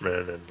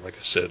Watchmen, and like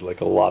I said,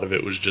 like a lot of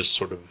it was just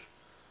sort of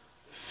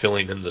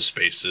filling in the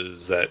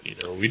spaces that,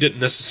 we didn't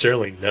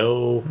necessarily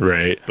know.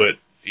 Right. But,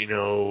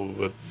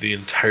 the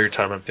entire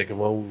time I'm thinking,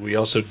 well, we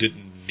also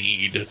didn't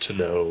need to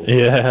know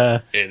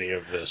any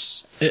of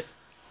this.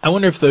 I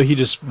wonder if, though, he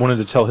just wanted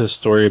to tell his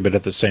story, but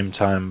at the same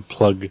time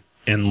plug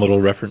in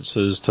little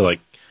references to,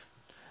 like,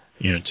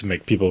 to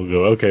make people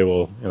go, okay,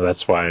 well,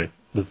 that's why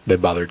they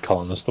bothered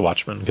calling this the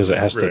Watchmen, because it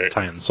has to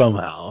tie in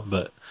somehow.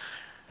 But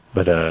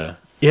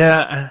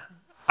yeah,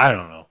 I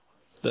don't know.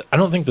 I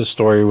don't think the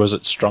story was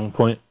its strong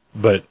point,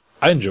 but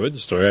I enjoyed the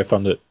story. I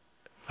found it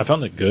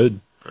good.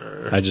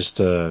 I just,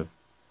 the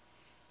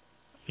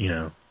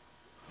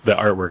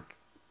artwork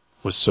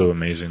was so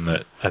amazing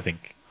that I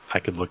think I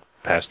could look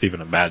past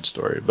even a bad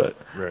story. But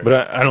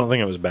I don't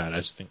think it was bad. I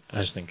just think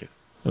it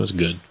was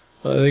good.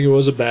 I think it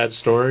was a bad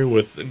story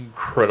with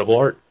incredible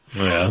art.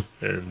 Yeah,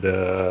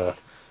 and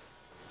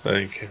I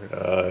think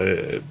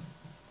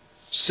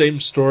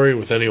same story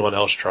with anyone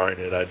else trying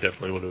it. I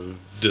definitely would have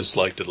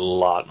disliked it a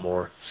lot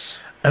more.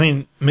 I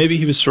mean, maybe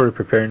he was sort of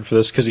preparing for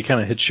this because he kind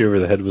of hits you over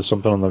the head with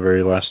something on the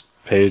very last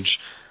page.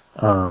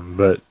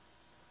 But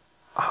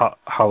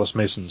Hollis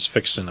Mason's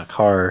fixing a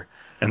car,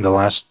 and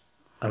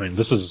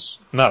this is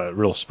not a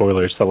real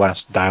spoiler, it's the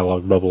last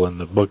dialogue bubble in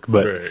the book,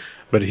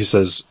 but he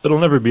says, it'll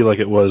never be like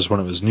it was when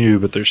it was new,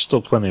 but there's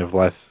still plenty of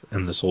life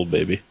in this old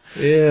baby.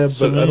 Yeah,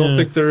 but I don't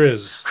think there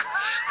is.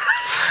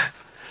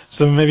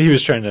 So maybe he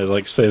was trying to,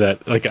 like, say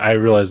that, like, I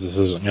realize this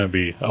isn't going to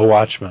be a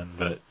Watchmen,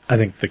 but I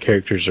think the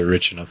characters are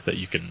rich enough that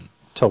you can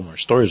tell more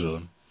stories with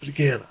them. But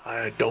again,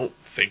 I don't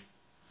think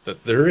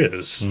that there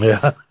is.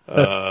 Yeah.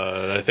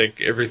 I think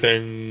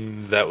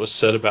everything that was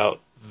said about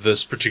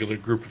this particular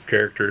group of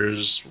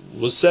characters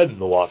was said in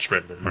The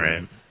Watchmen. And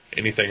Right.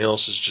 anything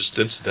else is just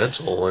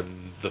incidental,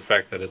 and the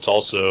fact that it's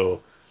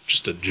also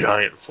just a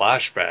giant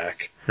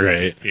flashback,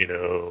 Right. you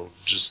know,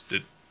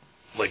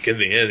 like in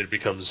the end it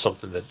becomes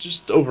something that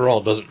just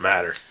overall doesn't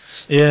matter.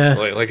 Yeah.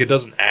 Like it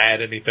doesn't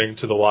add anything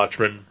to The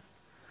Watchmen.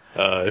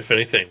 If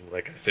anything,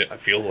 like I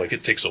feel like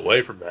it takes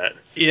away from that.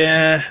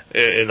 Yeah.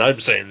 And I'm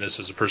saying this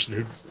as a person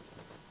who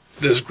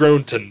has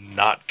grown to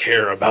not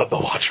care about The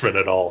Watchmen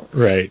at all.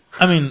 Right.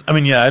 I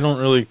mean, yeah, I don't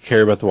really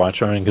care about the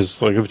Watchmen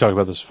because, like, we've talked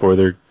about this before.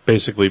 They're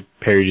basically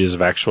parodies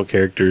of actual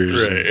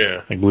characters, Right?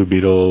 Yeah. like Blue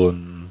Beetle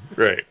and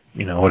Right.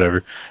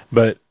 whatever.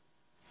 But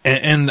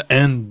and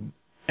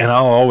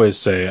I'll always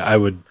say I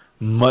would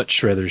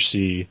much rather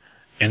see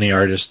any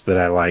artist that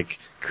I like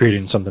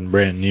creating something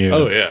brand new.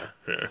 Oh yeah.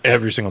 Yeah.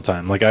 Every single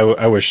time. Like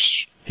I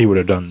wish he would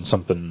have done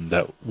something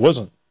that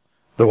wasn't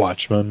the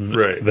Watchmen,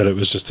 Right. that it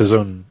was just his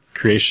own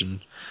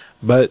creation.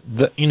 But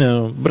but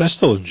I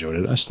still enjoyed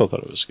it. I still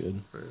thought it was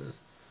good.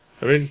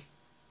 I mean,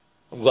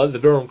 I'm glad the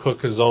Durham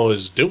Cook is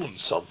always doing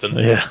something.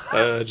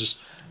 Yeah.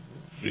 Just,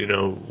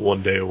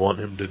 one day I want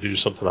him to do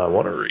something I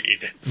want to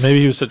read. Maybe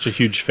he was such a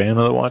huge fan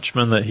of the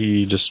Watchmen that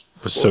he just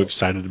was so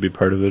excited to be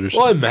part of it or something.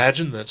 Well, I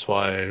imagine that's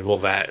why,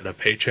 that and a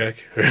paycheck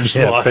is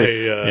Yeah,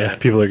 why,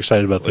 people are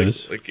excited about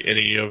this. Like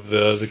any of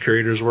the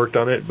creators worked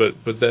on it,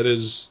 but that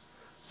is,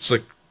 it's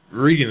like,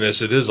 reading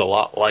this, it is a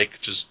lot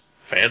like just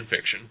fan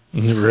fiction.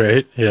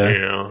 Right,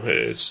 yeah.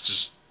 It's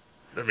just,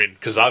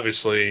 because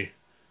obviously,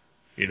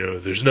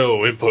 there's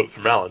no input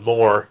from Alan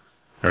Moore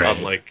Right.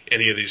 on, like,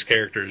 any of these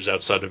characters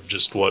outside of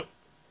just what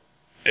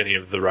any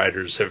of the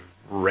writers have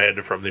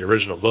read from the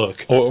original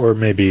book. Or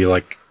maybe in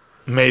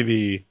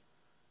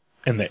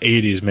the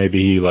 80s, maybe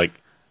he, like,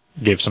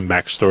 gave some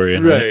backstory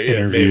in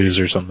interviews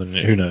or something.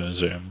 Who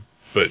knows?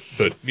 But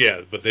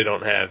they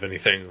don't have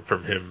anything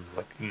from him,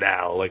 like,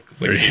 now. Like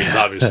he's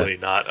obviously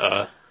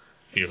not,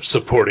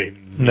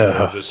 supporting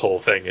this whole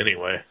thing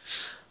anyway.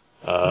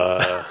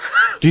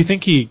 Do you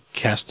think he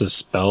cast a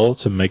spell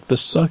to make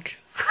this suck?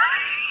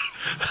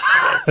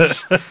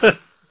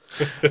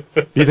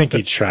 Do you think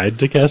he tried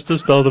to cast a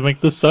spell to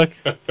make this suck?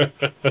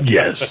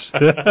 Yes.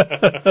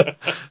 That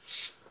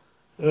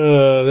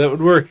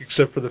would work,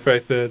 except for the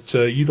fact that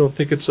you don't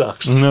think it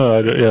sucks. No,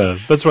 I don't, yeah.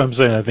 That's what I'm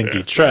saying. I think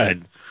he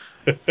tried.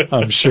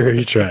 I'm sure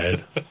he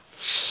tried.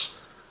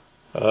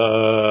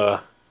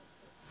 But,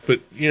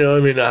 I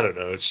don't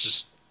know. It's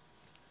just,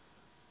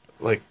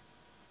 like...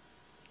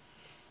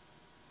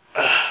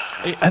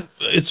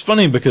 It's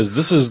funny because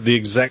this is the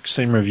exact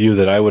same review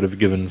that I would have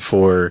given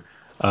for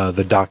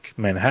the Doc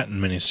Manhattan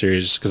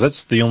miniseries, because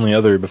that's the only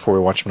other Before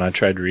Watchmen I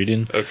tried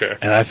reading. Okay.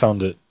 And I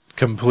found it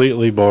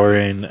completely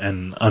boring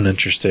and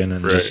uninteresting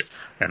and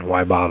and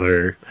why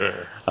bother?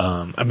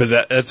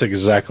 That's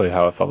exactly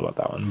how I felt about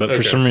that one. But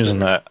for some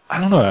reason, I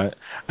don't know.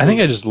 I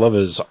think I just love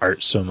his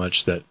art so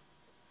much that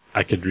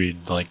I could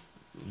read, like,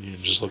 you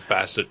just look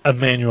past it. A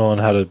manual on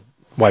how to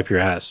wipe your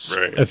ass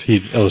if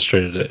he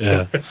illustrated it.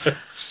 Yeah.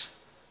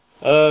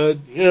 I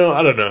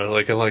don't know.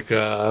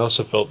 I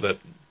also felt that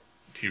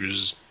he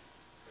was,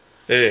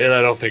 and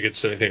I don't think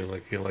it's anything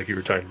like you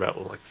were talking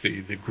about, like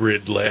the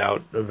grid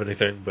layout of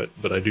anything.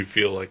 But I do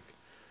feel like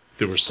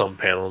there were some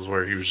panels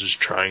where he was just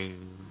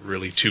trying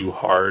really too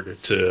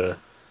hard to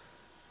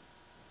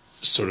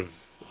sort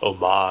of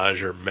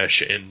homage or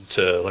mesh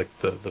into like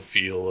the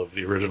feel of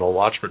the original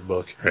Watchmen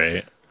book.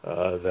 Right.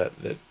 That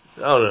I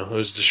don't know. I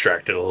was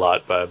distracted a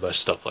lot by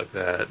stuff like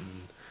that,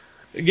 and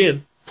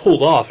again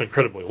pulled off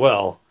incredibly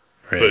well.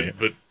 Right.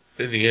 But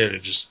in the end,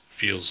 it just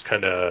feels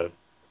kind of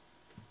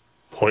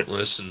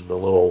pointless and a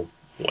little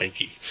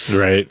wanky.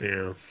 Right.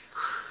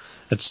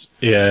 It's,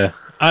 yeah.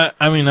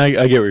 I mean, I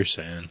get what you're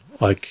saying.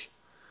 Like,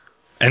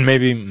 and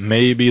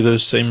maybe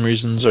those same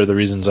reasons are the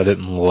reasons I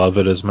didn't love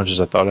it as much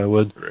as I thought I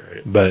would.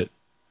 Right. But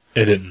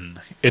it didn't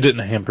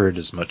hamper it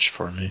as much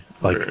for me.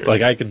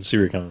 Like I can see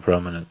where you're coming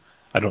from, and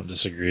I don't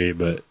disagree,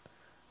 but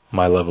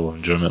my level of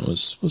enjoyment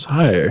was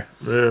higher.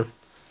 Yeah.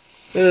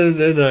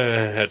 And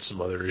I had some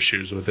other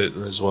issues with it,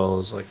 as well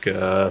as like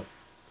the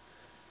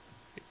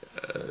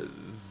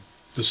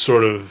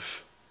sort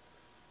of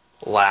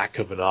lack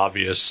of an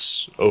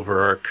obvious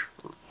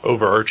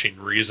overarching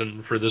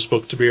reason for this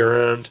book to be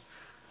around.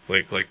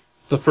 Like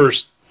the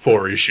first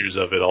 4 issues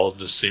of it all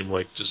just seem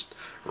like just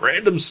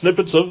random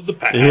snippets of the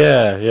past.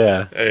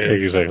 Yeah, and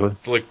exactly.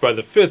 Like by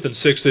the 5th and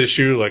 6th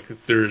issue, like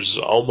there's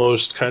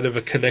almost kind of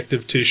a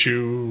connective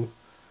tissue,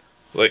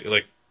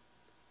 like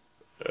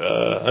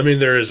I mean,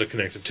 there is a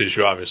connective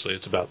tissue. Obviously,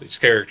 it's about these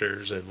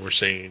characters, and we're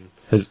seeing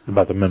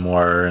About the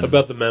memoir.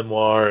 about the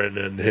memoir,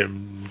 and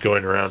him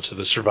going around to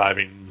the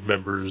surviving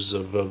members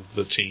of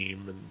the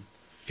team and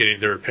getting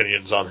their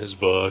opinions on his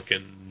book,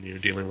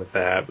 and dealing with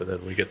that. But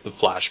then we get the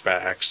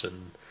flashbacks,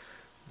 and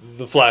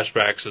the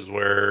flashbacks is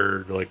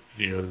where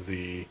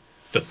the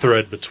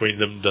thread between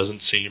them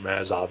doesn't seem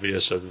as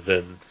obvious, other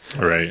than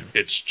Right.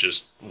 it's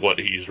just what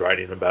he's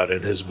writing about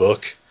in his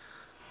book.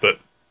 But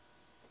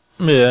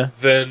Yeah.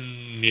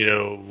 then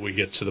we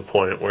get to the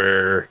point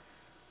where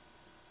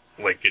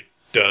it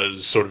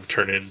does sort of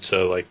turn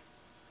into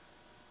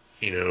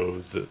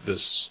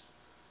this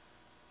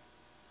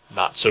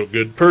not so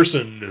good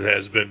person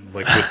has been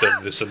with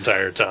them this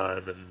entire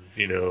time, and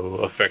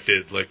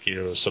affected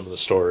some of the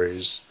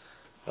stories,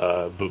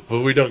 but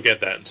we don't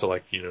get that until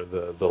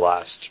the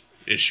last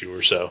issue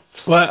or so.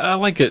 Well, I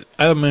like it.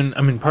 I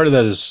mean, part of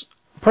that is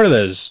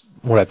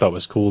what I thought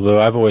was cool, though.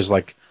 I've always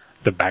liked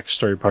the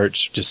backstory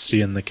parts, just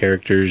seeing the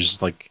characters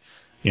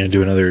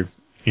doing other,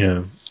 I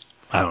don't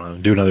know,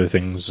 doing other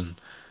things, and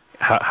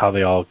how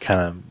they all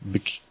kind of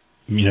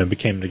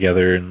became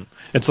together. And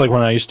it's like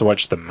when I used to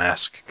watch the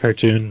Mask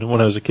cartoon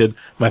when I was a kid.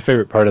 My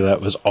favorite part of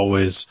that was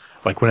always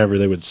whenever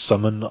they would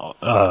summon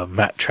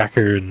Matt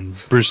Tracker and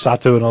Bruce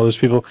Sato and all those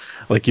people.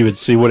 You would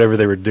see whatever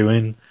they were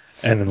doing,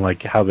 and then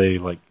how they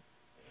would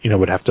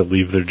have to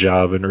leave their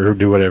job or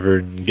do whatever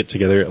and get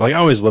together. I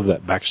always loved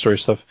that backstory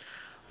stuff,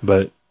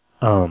 but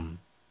I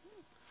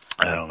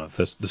don't know if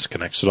this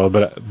connects at all,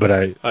 but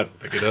I don't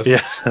think it does.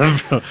 Yeah,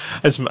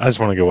 I just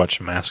want to go watch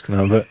Mask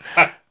now,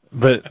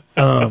 but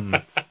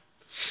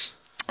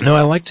no,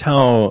 I liked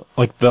how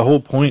the whole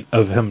point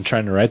of him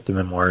trying to write the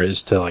memoir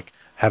is to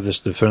have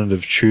this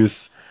definitive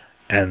truth,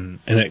 and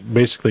it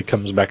basically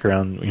comes back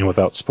around,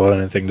 without spoiling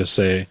anything, to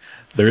say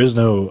there is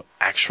no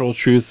actual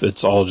truth.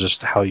 It's all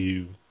just how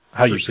you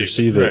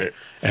perceive it, right.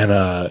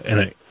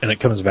 and it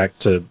comes back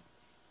to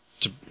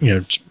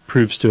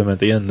proves to him at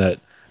the end that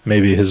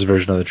maybe his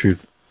version of the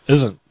truth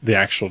isn't the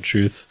actual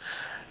truth.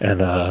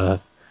 And I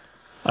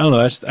don't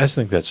know, I just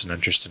think that's an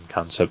interesting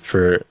concept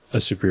for a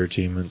superhero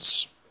team.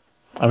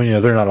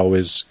 They're not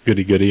always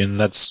goody-goody, and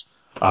that's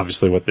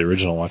obviously what the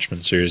original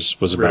Watchmen series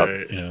was about,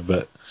 right.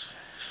 But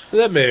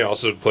that may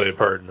also play a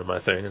part into my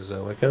thing, is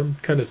that I'm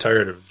kind of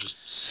tired of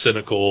just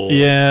cynical,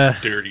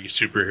 dirty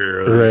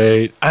superheroes.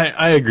 Right.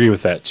 I agree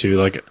with that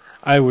too.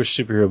 I wish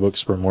superhero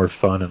books were more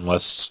fun and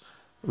less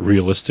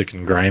realistic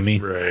and grimy.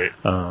 Right.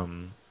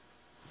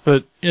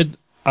 But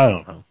I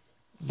don't know.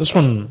 This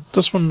one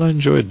I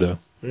enjoyed, though.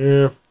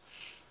 Yeah.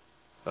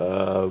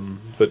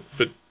 But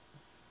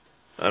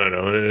I don't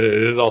know.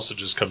 It also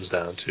just comes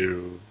down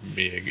to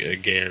me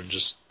again.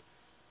 Just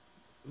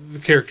the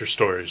character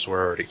stories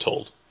were already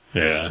told.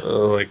 Yeah.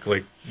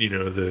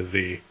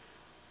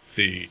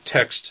 The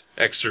text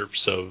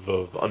excerpts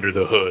of Under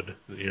the Hood,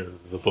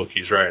 the book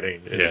he's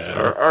writing,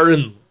 are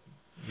in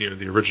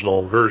the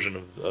original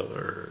version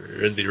or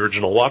in the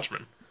original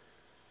Watchmen,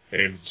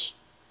 and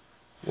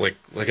like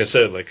I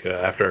said,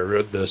 after I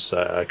read this,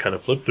 I kind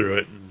of flipped through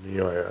it, and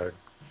I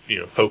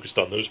focused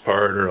on those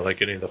part, or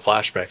any of the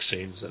flashback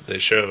scenes that they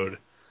showed,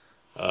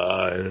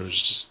 and it was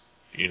just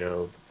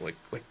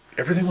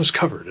everything was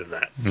covered in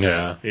that.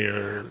 Yeah.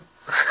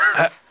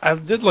 I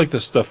did like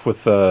this stuff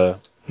with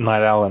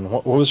Night Owl and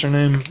what was her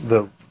name?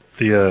 The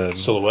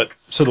Silhouette.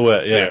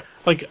 Yeah.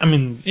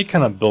 It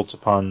kind of built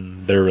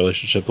upon their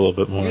relationship a little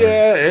bit more.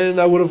 Yeah, and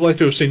I would have liked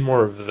to have seen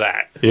more of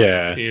that.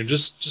 Yeah.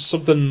 Just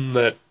something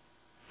that,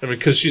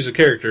 because she's a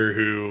character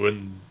who,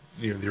 in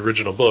the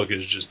original book,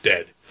 is just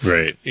dead.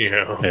 Right.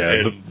 Yeah.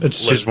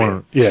 It's just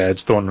one. Yeah,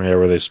 it's the one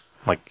where they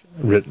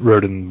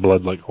wrote in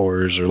blood like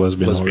whores or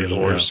lesbian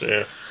whores.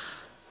 Yeah.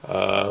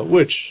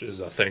 Which is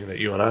a thing that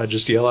you and I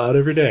just yell out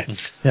every day.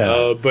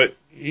 Yeah. But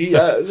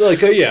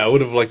I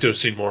would have liked to have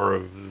seen more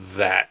of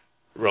that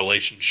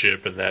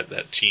relationship and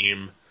that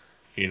team,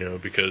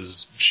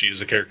 because she is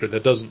a character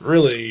that doesn't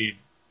really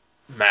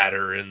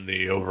matter in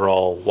the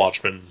overall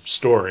Watchmen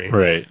story.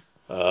 Right.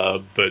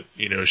 But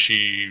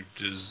she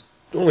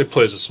only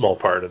plays a small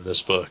part in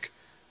this book,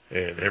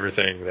 and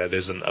everything that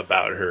isn't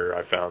about her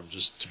I found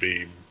just to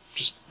be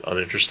just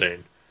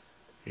uninteresting.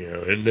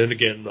 And then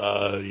again,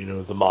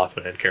 the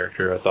Mothman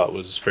character I thought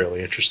was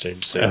fairly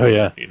interesting. So, oh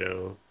yeah.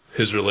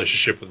 His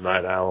relationship with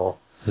Night Owl,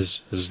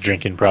 his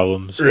drinking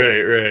problems.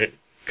 Right.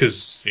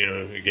 Because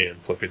again,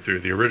 flipping through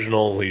the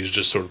original, he's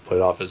just sort of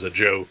played off as a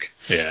joke.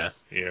 Yeah.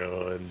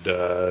 And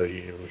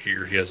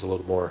here he has a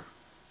little more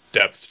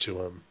depth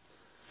to him.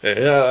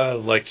 I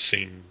liked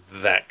seeing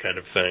that kind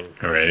of thing.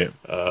 Right.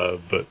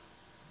 But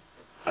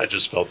I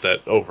just felt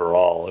that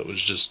overall it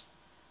was just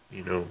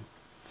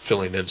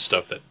filling in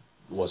stuff that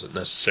wasn't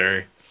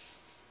necessary.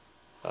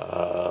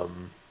 I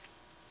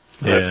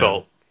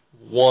felt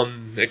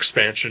one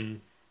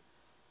expansion,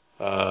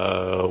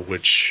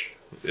 which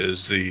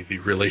is the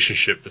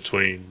relationship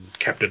between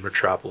Captain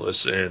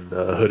Metropolis and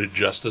Hooded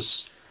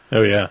Justice.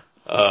 Oh yeah.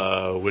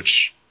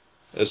 Which,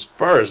 as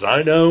far as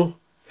I know,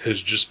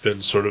 has just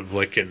been sort of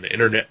an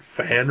internet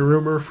fan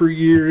rumor for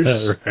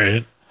years.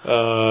 Right.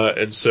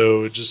 And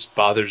so it just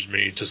bothers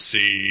me to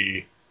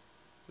see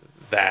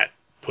that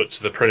put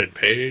to the printed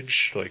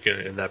page, like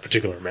in that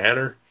particular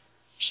manner,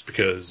 just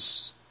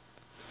because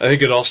I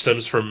think it all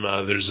stems from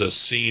there's a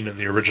scene in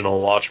the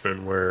original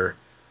Watchmen where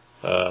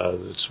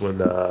it's when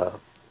the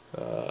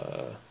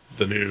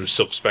new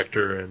Silk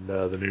Spectre and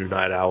the new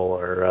Night Owl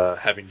are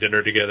having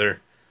dinner together,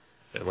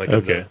 and like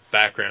in the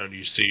background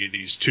you see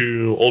these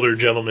two older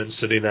gentlemen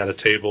sitting at a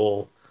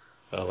table,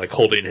 like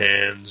holding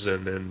hands,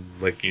 and then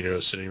like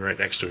sitting right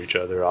next to each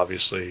other.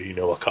 Obviously,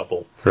 a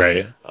couple,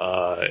 Right.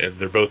 and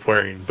they're both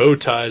wearing bow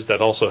ties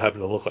that also happen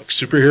to look like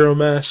superhero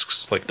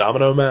masks, like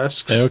domino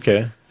masks.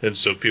 Okay. And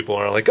so people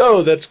are like,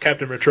 "Oh, that's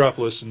Captain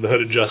Metropolis and the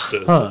Hood of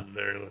Justice," Huh. and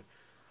they're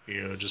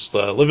just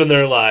living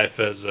their life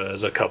as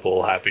a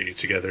couple, happy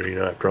together,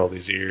 after all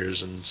these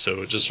years. And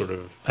so it just sort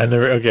of I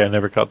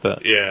never caught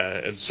that. yeah.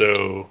 And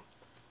so,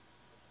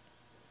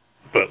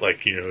 but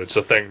like it's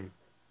a thing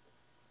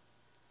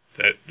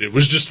that it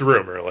was just a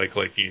rumor. Like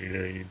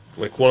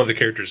like one of the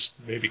characters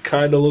maybe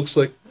kind of looks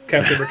like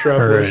Captain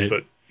Metropolis, Right.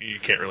 but you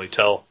can't really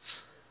tell.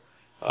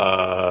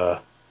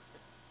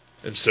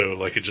 And so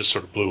like it just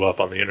sort of blew up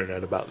on the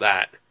internet about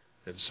that.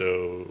 And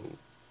so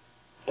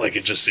like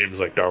it just seems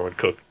like Darwin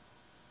Cook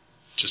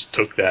just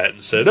took that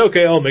and said,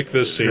 "Okay, I'll make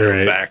this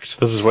Right. fact."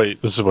 This is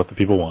what the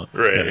people want.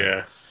 Right,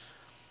 yeah.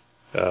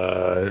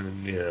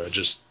 And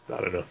just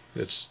I don't know.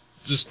 It's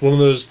just one of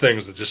those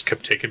things that just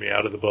kept taking me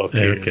out of the book,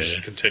 Okay.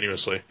 just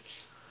continuously.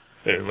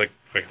 And like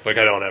I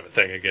don't have a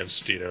thing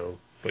against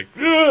like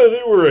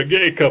they were a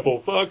gay couple.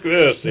 Fuck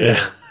this.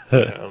 Yeah.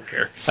 I don't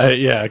care.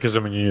 Because I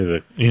mean,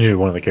 you knew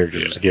one of the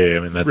characters was gay. I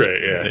mean, that's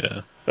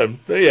Right,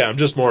 yeah. I'm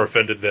just more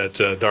offended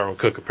that Darwin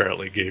Cook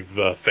apparently gave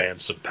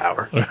fans some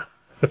power.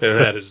 And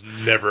that is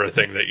never a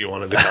thing that you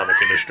want in the comic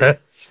industry.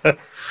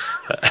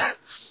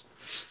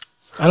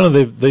 I don't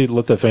know. They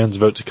let the fans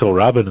vote to kill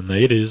Robin in the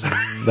 80s,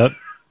 and that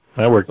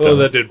worked out. Well,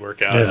 that did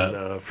work out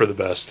Yeah. for the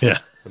best. Yeah.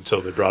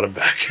 Until they brought him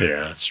back. Yeah,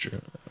 that's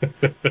true.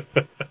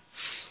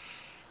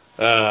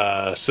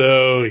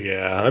 So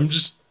yeah, I'm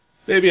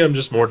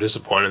just more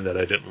disappointed that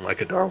I didn't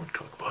like a Darwin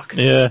Cook book.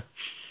 Yeah.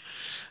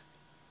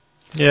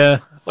 Yeah.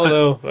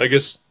 Although I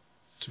guess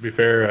to be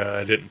fair,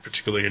 I didn't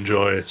particularly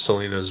enjoy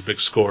Selena's big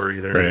score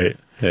either. Right.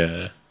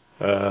 Yeah.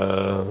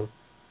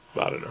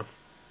 I don't know.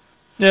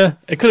 Yeah,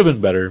 it could have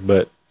been better,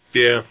 but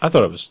Yeah, I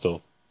thought it was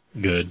still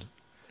good.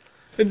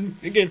 and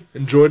again,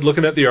 enjoyed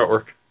looking at the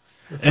artwork.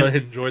 And- I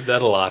enjoyed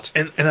that a lot.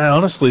 And I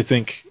honestly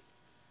think,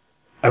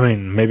 I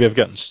mean, maybe I've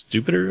gotten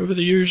stupider over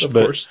the years, Of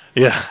but course.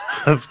 yeah,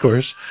 of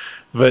course.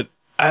 But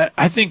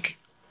I think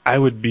I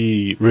would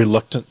be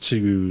reluctant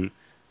to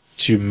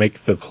make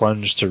the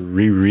plunge to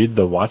reread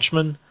The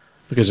Watchmen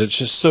because it's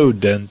just so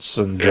dense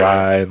and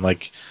dry and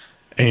like,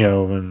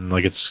 and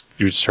like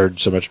you've just heard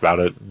so much about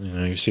it,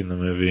 you've seen the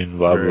movie and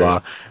blah, blah,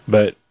 blah.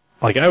 But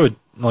like I would,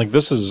 like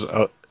this was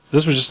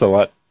just a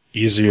lot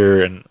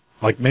easier and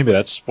like maybe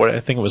that's what I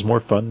think it was more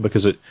fun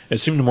because it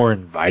seemed more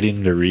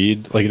inviting to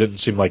read. Like it didn't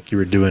seem like you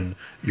were doing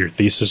your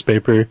thesis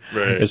paper.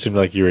 Right. It seemed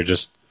like you were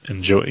just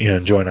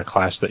enjoying a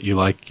class that you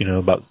like,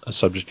 about a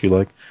subject you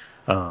like.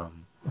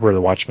 Where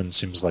The Watchmen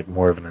seems like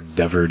more of an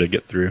endeavor to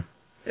get through.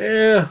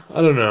 Yeah,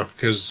 I don't know,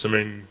 because I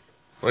mean,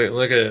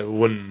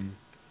 when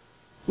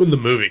the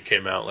movie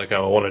came out, like I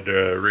wanted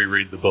to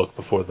reread the book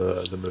before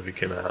the movie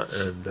came out,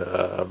 and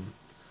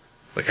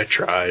like I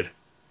tried,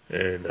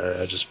 and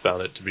I just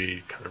found it to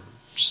be kind of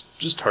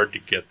just hard to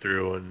get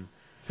through, and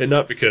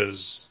not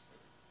because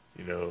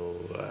I'm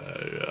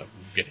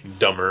getting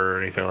dumber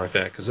or anything like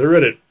that, because I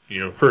read it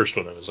first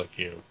when I was like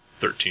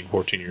 13,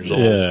 14 years old.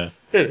 Yeah.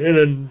 And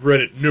then read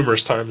it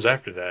numerous times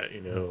after that,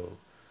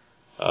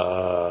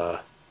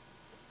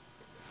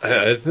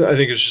 I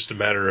think it's just a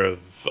matter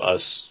of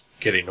us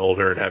getting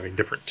older and having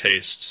different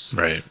tastes.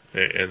 Right.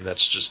 And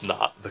that's just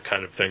not the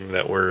kind of thing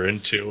that we're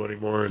into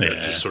anymore. And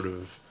Yeah. just sort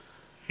of,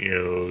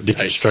 Deconstructing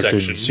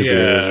dissection.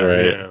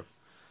 superheroes,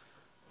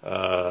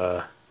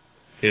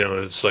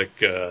 right. It's like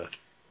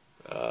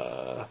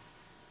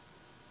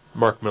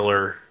Mark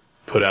Miller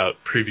put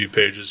out preview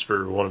pages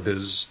for one of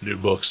his new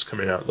books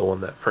coming out, the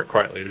one that Frank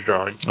Quietly is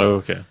drawing. Oh,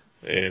 okay.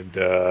 And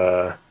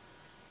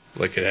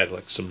like it had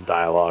like some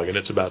dialogue, and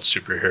it's about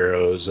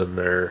superheroes, and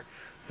they're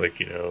like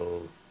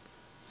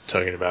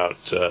talking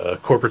about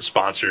corporate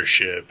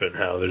sponsorship and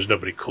how there's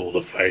nobody cool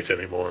to fight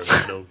anymore, and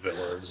there's no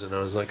villains. And I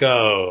was like,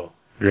 oh,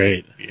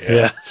 Great.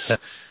 yeah.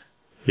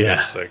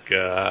 Yeah. It's like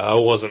I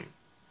wasn't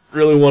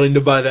really wanting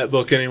to buy that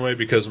book anyway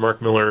because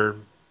Mark Miller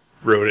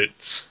wrote it,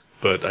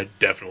 but I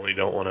definitely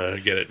don't want to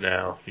get it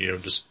now.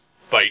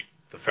 Despite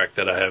the fact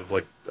that I have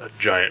like a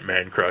giant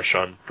man crush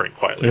on Frank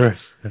Quietly. Right.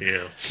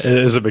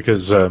 Is it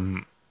because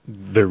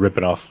they're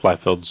ripping off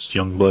Liefeld's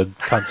Youngblood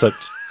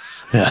concept?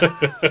 Yeah.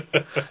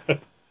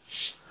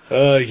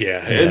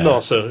 Yeah. And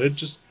also it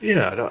just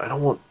I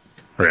don't want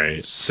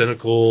Right.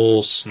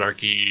 cynical,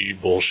 snarky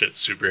bullshit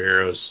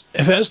superheroes.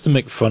 If it has to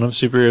make fun of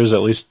superheroes, at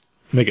least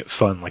make it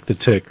fun, like the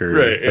Tick or,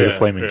 Right, or the yeah,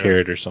 Flaming yeah.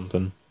 Carrot or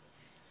something.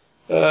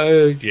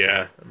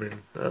 Yeah. I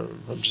mean,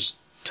 I'm just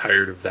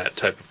tired of that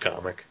type of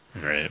comic.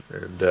 Right.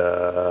 And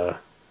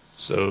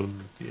So,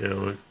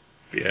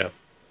 yeah.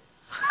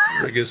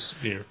 I guess,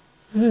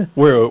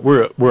 We're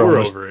we're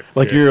almost, over it.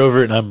 like Yeah. you're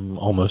over it and I'm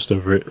almost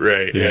over it.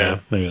 Right, yeah.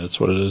 Maybe that's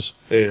what it is.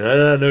 And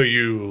I know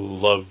you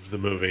love the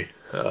movie,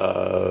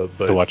 but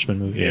The Watchmen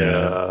movie.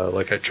 yeah,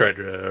 like I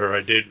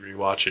did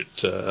rewatch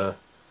it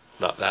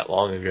not that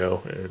long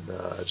ago, and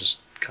I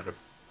just kind of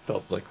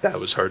felt like that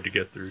was hard to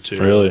get through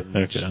too. Really? And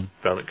Okay. just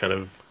found it kind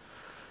of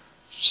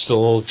still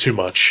a little too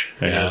much.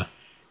 Yeah.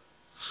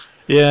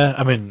 Yeah,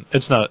 I mean,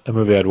 it's not a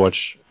movie I'd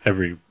watch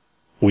every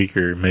week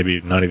or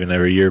maybe not even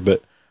every year,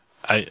 but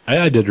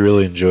I did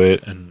really enjoy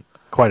it and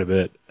quite a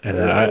bit. And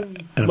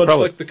Much probably,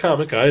 like the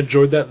comic, I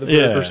enjoyed that the very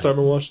Yeah. first time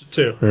I watched it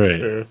too.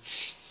 Right.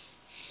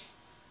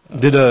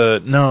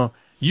 No,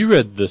 you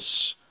read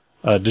this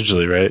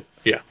digitally, right?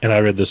 Yeah. And I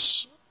read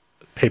this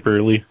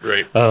paperly.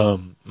 Right.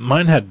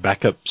 Mine had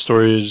backup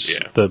stories.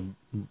 Yeah.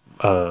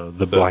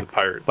 The black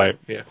pirate. black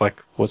Yeah.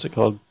 black what's it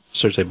called?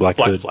 Sorry, say Black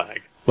Black Hood.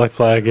 Flag. Black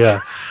Flag,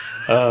 yeah.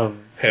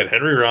 Had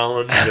Henry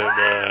Rollins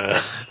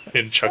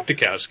and Chuck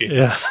Dukowski.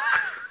 Yeah.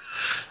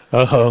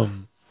 I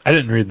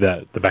didn't read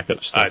the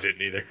backup stuff. I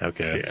didn't either.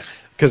 Okay. Yeah.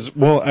 Because,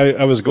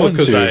 I was going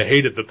Because to. I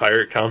hated the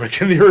pirate comic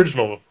and the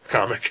original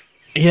comic.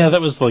 Yeah,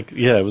 that was like,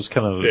 it was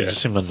kind of, Yeah. it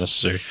just seemed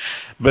unnecessary.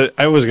 But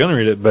I was going to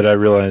read it, but I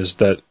realized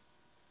that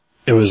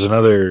it was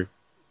another,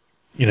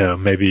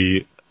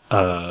 maybe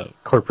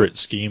corporate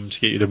scheme to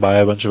get you to buy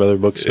a bunch of other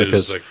books It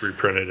because. was like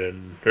reprinted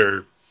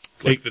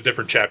the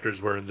different chapters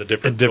were in the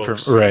different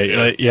books.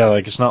 Right. Yeah.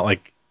 Like it's not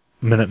like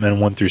Minutemen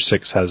 1 through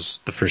 6 has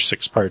the first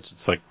 6 parts.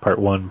 It's like part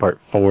 1,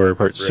 part 4,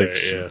 part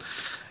 6. Right,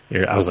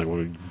 I was like,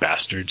 what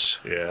bastards.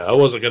 yeah. I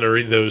wasn't going to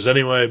read those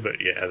anyway, but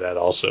yeah, that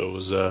also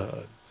was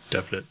a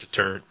definite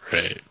deterrent.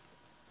 Right.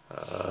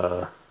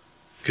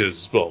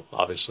 Because,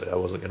 obviously I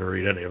wasn't going to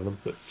read any of them.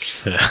 But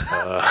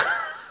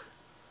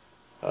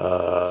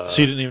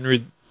So you didn't even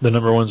read the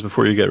number ones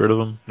before you got rid of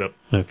them? Nope.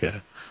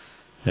 Okay.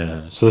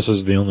 Yeah. So this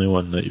is the only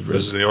one that you've read.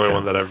 This is the only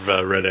one that I've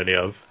read any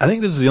of. I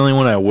think this is the only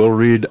one I will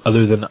read,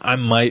 other than I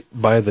might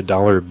buy the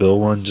dollar bill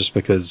one just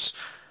because,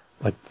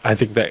 like, I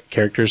think that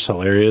character is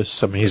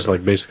hilarious. I mean, he's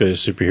like basically a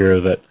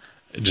superhero that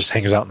just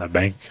hangs out in the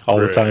bank all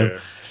the Right, time. yeah.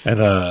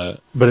 And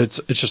but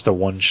it's just a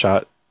one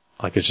shot,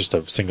 like it's just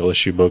a single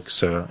issue book.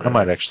 So I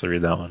might actually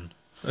read that one.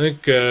 I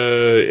think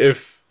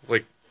if,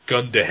 like,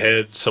 gun to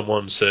head,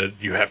 someone said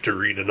you have to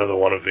read another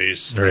one of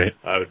these, Right.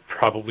 I would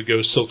probably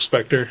go Silk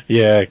Spectre.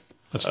 Yeah,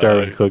 that's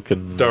Darwin Cook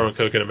and Darwin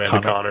Cook and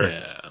Amanda Connor.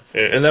 Yeah.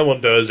 And that one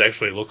does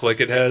actually look like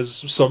it has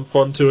some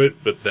fun to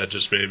it, but that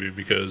just may be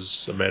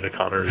because Amanda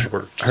Connor's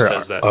work just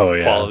has that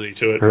quality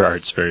to it. Her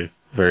art's very,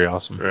 very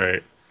awesome.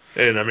 Right.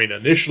 And I mean,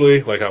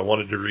 initially, like, I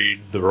wanted to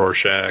read The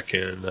Rorschach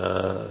and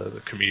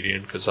The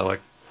Comedian because I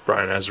like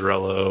Brian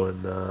Azzarello,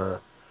 and I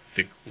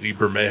think Lee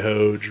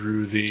Bermejo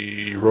drew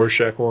the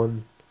Rorschach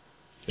one.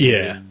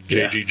 Yeah. And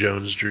J.G.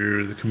 Jones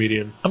drew The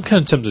Comedian. I'm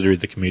kind of tempted to read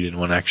the Comedian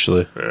one,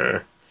 actually.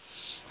 And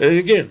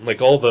again, like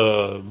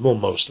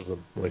most of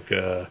them, like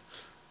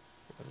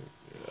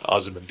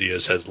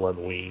Ozymandias has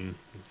Len Wein.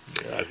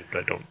 I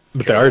don't.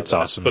 But the art's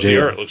awesome. But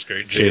the art looks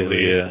great. Jay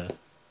Lee, yeah.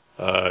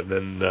 And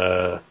then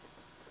the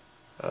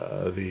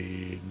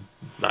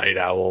Night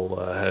Owl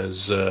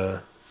has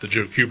the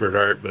Joe Kubert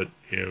art, but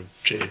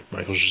J.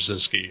 Michael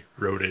Straczynski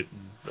wrote it.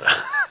 And,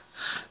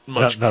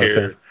 much Not a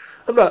care.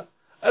 fan.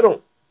 I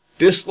don't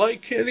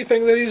dislike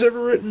anything that he's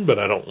ever written, but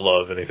I don't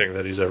love anything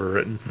that he's ever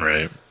written.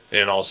 Right.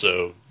 And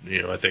also,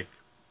 I think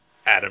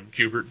Adam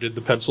Kubert did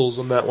the pencils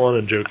on that one,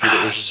 and Joe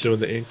Kubert was just doing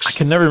the inks. I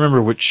can never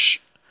remember which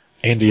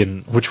one's Andy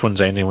and which one's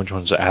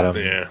Adam.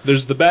 Yeah,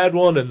 there's the bad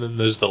one, and then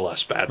there's the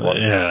less bad one.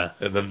 Yeah.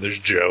 And then there's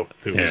Joe,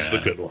 who was the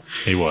good one.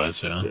 He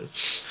was, yeah.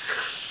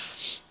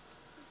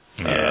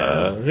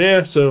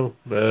 So,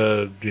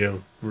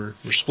 we're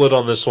split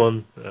on this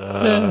one.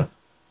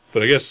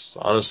 But I guess,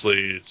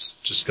 honestly, it's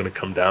just going to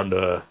come down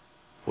to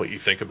what you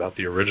think about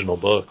the original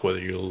book, whether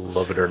you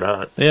love it or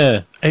not.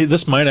 Yeah. Hey,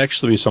 this might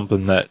actually be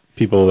something that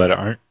people that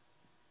aren't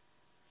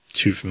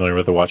too familiar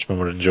with the Watchmen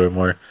would enjoy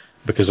more.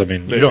 Because, I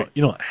mean, you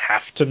don't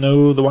have to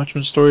know the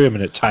Watchmen story. I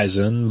mean, it ties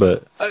in,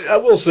 but... I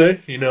will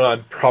say,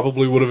 I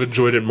probably would have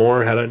enjoyed it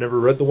more had I never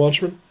read The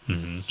Watchmen.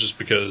 Mm-hmm. Just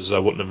because I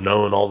wouldn't have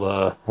known all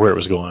the... Where it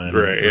was going.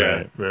 Right,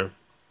 yeah.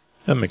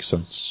 That makes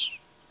sense.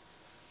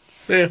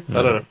 Yeah, I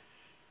don't know.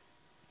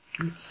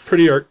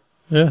 Pretty art.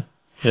 Yeah.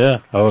 Yeah.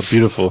 Oh,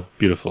 beautiful,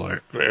 beautiful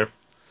art. Yeah.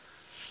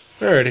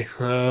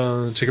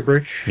 Alrighty, take a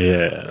break?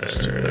 Yeah, let's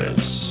do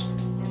that.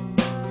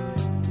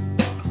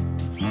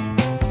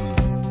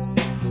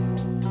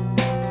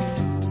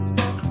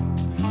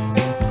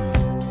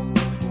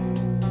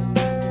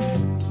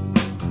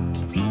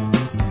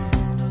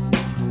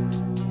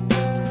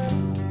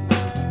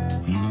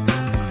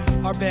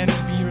 Our band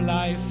could be your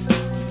life.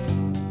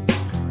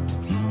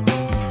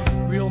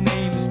 Real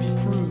names be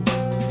proved.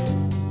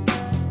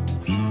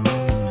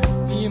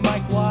 Me and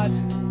Mike Watt,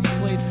 we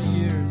played for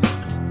years.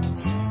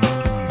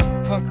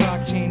 Punk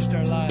rock changed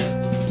our lives.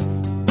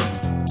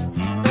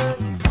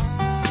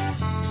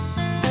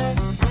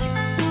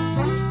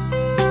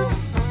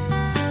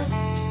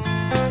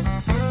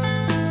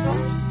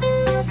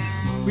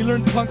 We learned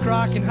in punk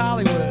rock in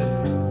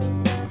Hollywood.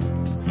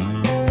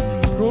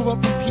 Drove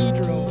up from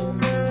Pedro.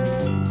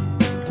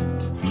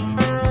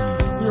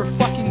 We were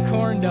fucking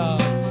corn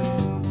dogs.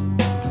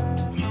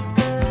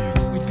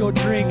 We'd go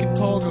drink and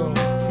pogo.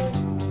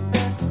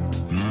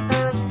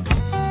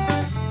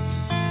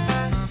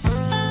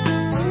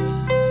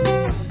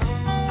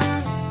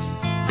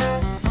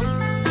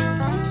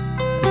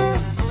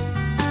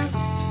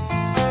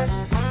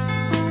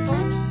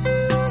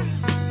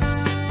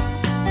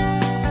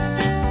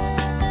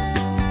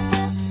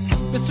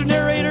 Mr.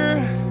 Narrator,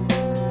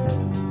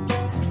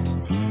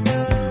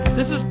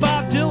 this is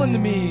Bob Dylan to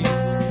me.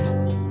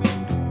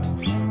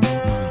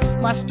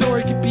 My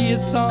story could be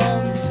his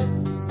songs.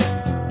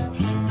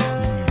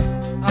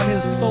 I'm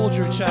his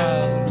soldier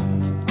child.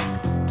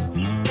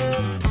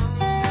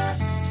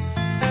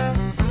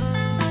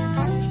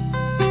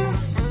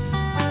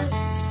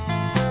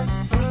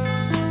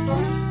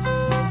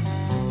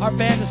 Our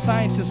band is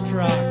scientist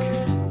rock.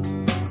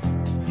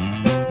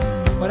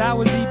 But I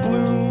was E.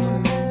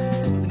 Bloom,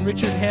 and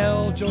Richard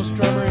Hell, Joe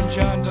Strummer, and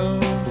John Doe.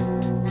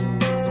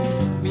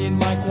 Me and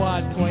Mike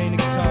Watt playing the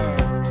guitar.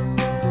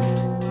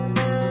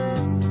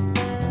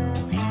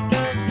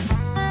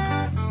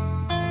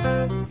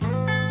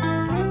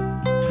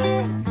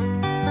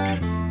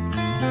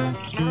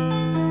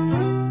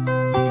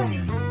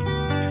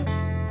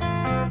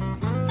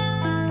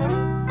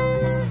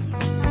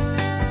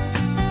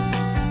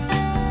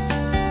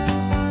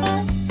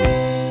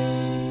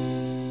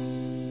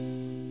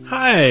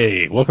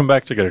 Hi, welcome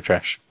back to Gutter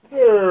Trash.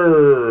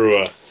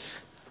 Hi,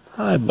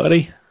 Hi,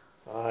 buddy.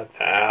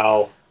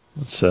 pal.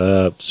 What's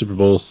up? Super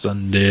Bowl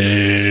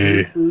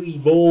Sunday. Super's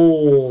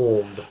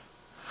bold.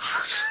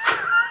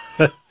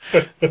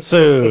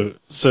 So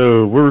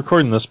we're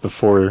recording this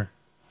before.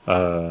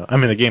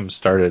 The game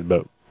started,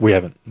 but we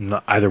haven't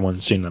either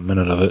one seen a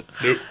minute of it.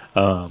 Nope.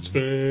 It's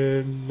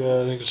been,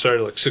 I think it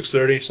started like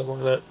 6:30,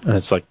 something like that. And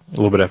it's like a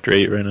little bit after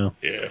 8 right now.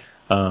 Yeah.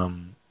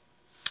 I'm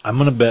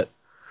gonna bet.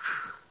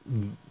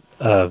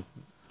 I'm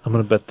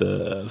gonna bet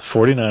the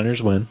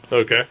 49ers win.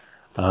 Okay.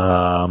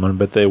 I'm gonna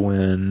bet they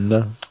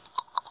win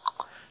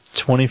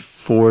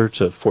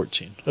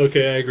 24-14.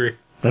 Okay, I agree.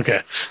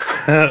 Okay.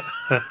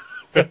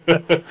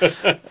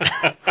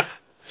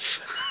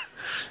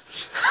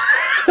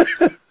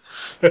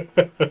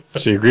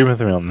 So you agree with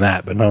me on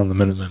that, but not on the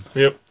Minutemen.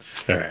 Yep.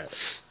 All right.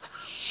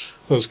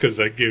 That's because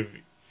I give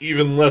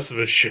even less of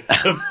a shit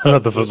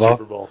About the football?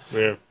 Super Bowl.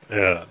 Yeah.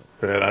 Yeah.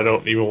 And I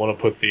don't even want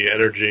to put the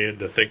energy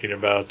into thinking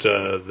about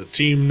the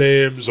team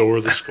names or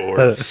the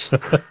score.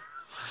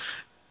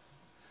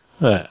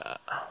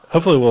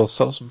 Hopefully we'll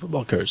sell some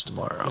football cards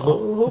tomorrow.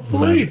 Well,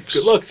 hopefully. Nice.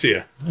 Good luck to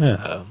you.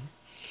 Yeah.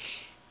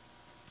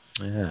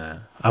 Yeah.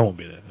 I won't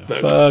be there.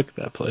 Okay. Fuck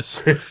that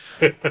place.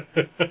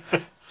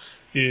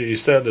 You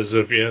sound as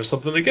if you have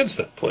something against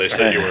that place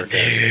that you work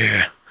at.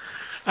 Yeah.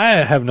 I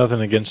have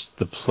nothing against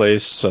the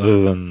place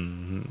other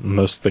than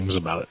most things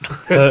about it.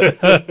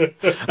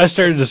 I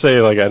started to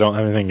say like I don't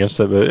have anything against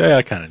it, but yeah,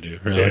 I kind of do.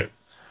 Really.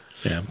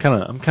 Yeah, I'm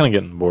kind of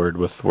getting bored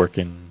with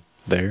working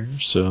there,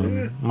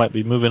 so might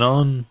be moving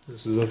on.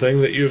 This is a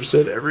thing that you have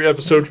said every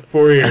episode for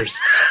 4 years.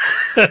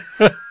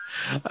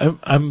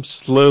 I'm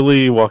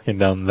slowly walking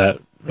down the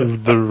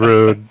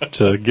road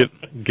to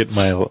get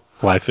my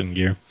life in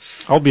gear.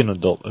 I'll be an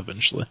adult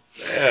eventually.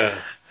 Yeah.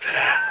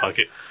 Fuck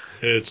it.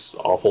 It's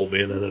awful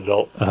being an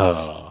adult.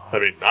 Oh. I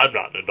mean, I'm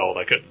not an adult.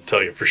 I couldn't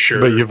tell you for sure.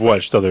 But you've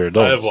watched other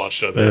adults. I've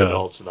watched other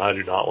adults, and I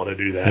do not want to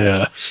do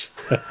that.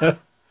 Yeah.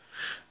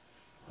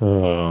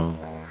 Oh.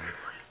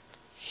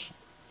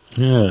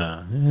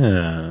 Yeah.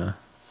 Yeah.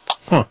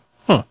 Huh.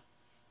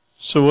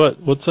 So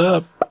what's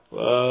up?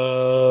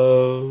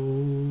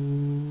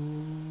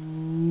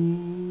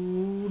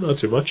 Not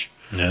too much.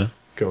 Yeah.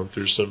 Going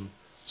through some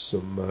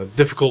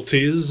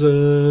difficulties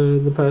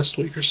in the past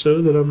week or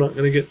so that I'm not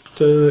going to get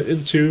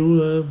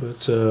into,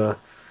 but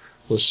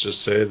let's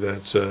just say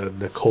that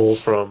Nicole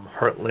from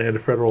Heartland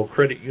Federal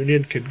Credit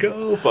Union can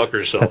go fuck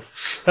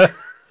herself.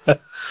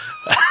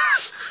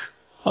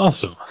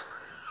 Awesome.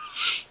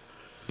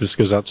 This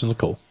goes out to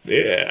Nicole.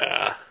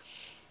 Yeah.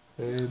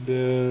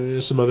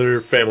 And some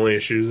other family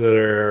issues that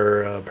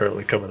are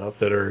apparently coming up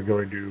that are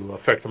going to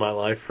affect my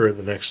life for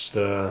the next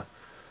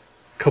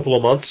couple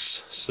of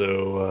months.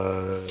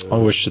 So I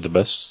wish you the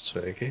best.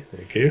 thank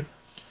you.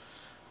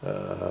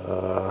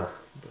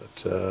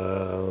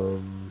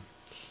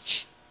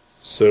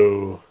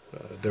 So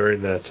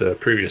during that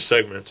previous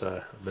segment,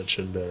 I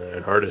mentioned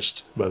an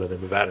artist by the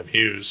name of Adam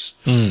Hughes,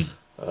 who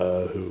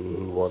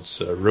once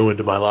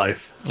ruined my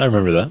life. I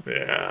remember that.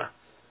 Yeah,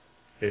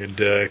 and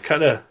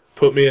kind of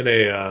put me in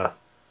a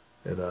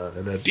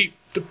deep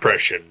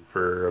depression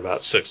for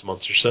about 6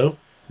 months or so.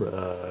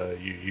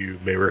 You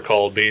may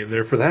recall being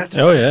there for that.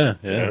 Oh yeah,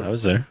 Yeah. I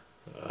was there.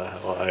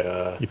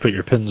 I You put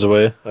your pins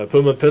away.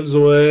 put my pens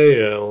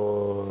away.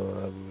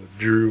 I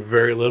drew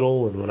very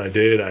little, and when I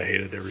did, I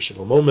hated every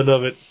single moment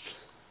of it.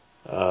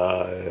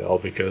 All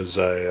because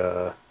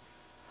I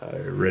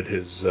read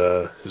his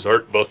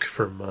art book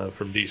from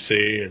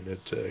DC, and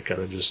it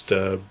kind of just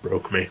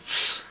broke me.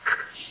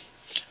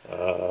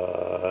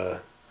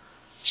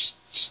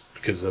 Just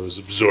because I was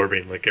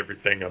absorbing like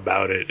everything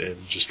about it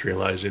and just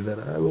realizing that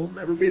I will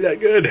never be that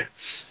good.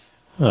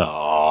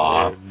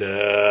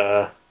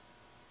 Aww.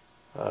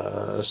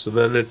 And so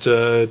then it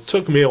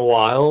took me a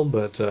while,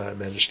 but I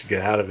managed to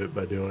get out of it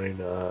by doing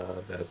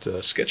that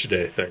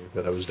Sketch-A-Day thing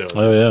that I was doing.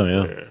 Oh,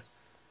 yeah.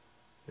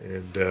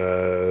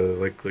 And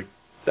like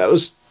that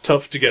was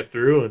tough to get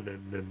through,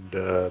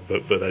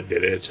 but I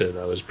did it, and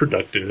I was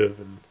productive,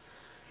 and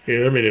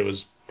I mean, it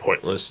was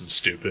pointless and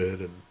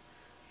stupid,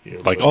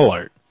 and Like all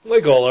art.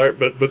 like all art,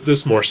 but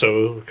this more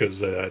so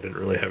because I didn't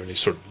really have any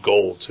sort of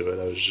goal to it.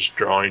 I was just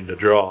drawing to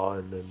draw,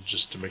 and then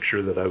just to make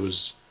sure that I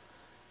was,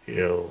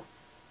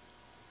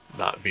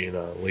 not being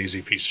a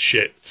lazy piece of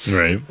shit,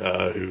 Right.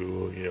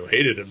 who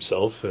hated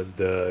himself, and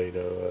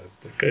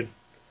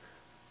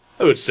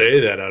I would say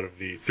that out of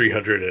the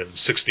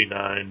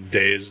 369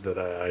 days that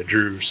I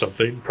drew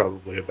something,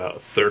 probably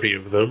about 30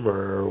 of them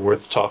are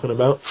worth talking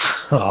about.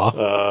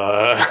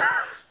 Aw.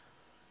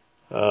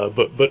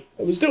 But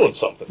I was doing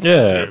something.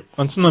 Yeah.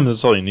 And sometimes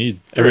that's all you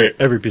need.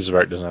 Every piece of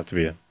art doesn't have to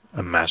be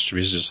a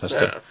masterpiece. It just has Yeah.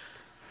 to.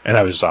 And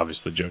I was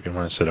obviously joking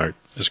when I said art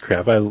is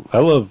crap. I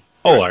love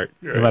all art,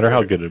 no matter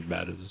how good or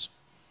bad it is.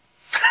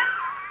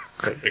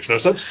 That makes no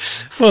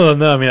sense. Well,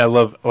 no, I mean, I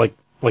love, like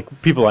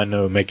people I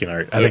know making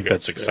art. I think Okay,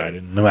 that's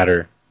exciting, no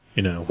matter,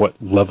 what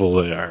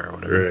level they are or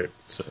whatever. Right.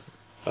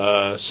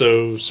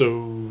 So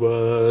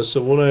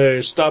when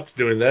I stopped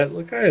doing that,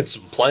 like, I had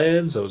some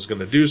plans. I was going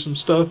to do some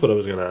stuff, but I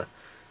was going to,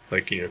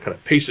 kind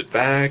of pace it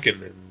back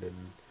and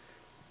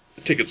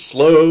take it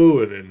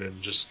slow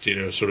and just,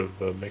 sort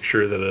of make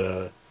sure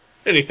that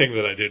anything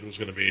that I did was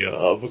going to be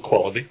of a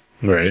quality.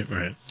 Right.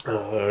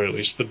 Or at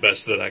least the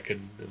best that I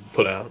can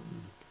put out.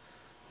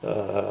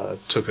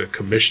 Took a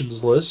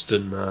commissions list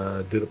and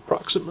did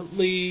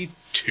approximately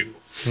 2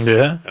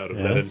 Yeah. out of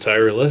that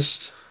entire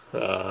list.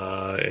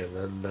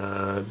 And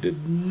then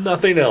did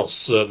nothing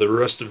else the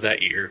rest of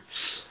that year.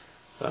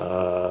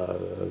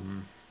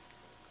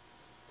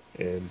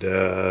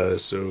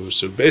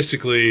 So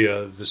basically,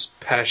 this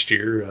past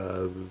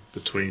year,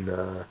 between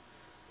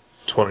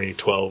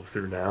 2012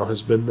 through now,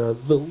 has been the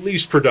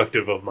least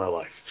productive of my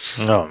life.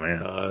 Oh,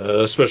 man.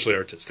 Especially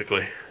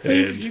artistically.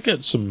 And You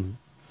get some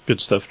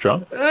good stuff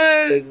drawn.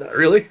 not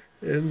really,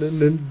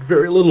 and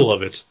very little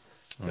of it.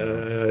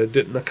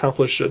 Didn't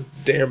accomplish a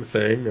damn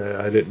thing.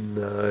 I didn't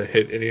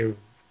hit any of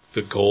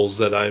the goals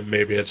that I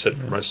maybe had set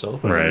for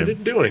myself. Right. I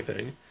didn't do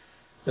anything.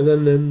 And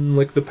then in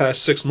like the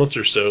past 6 months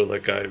or so,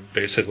 like I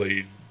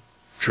basically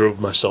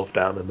drove myself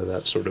down into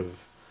that sort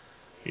of,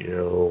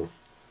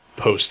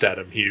 post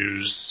Adam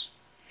Hughes,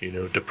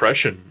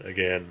 depression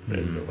again,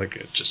 and like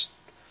it just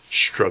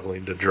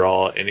struggling to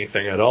draw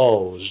anything at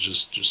all was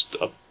just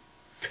a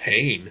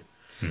pain.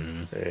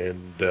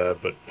 And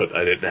but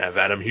I didn't have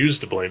Adam Hughes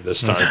to blame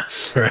this time.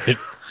 Right.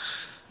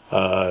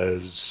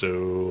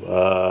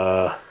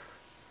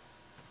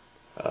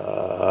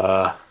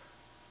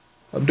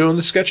 I'm doing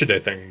the Sketch-A-Day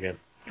thing again.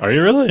 Are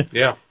you really?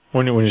 Yeah.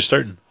 When you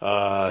starting?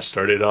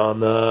 Started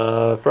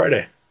on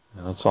Friday.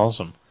 Yeah, that's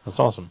awesome. I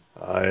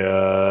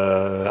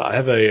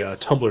have a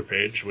Tumblr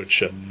page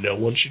which no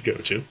one should go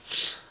to,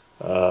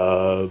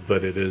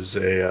 but it is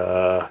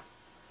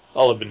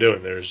all I've been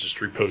doing there is just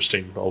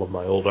reposting all of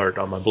my old art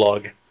on my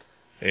blog,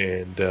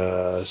 and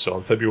so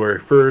on February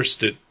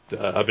 1st,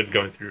 I've been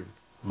going through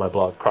my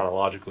blog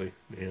chronologically,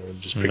 and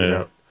just picking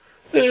out,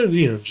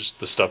 just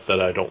the stuff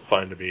that I don't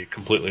find to be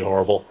completely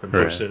horrible and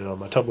posting it on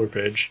my Tumblr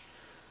page.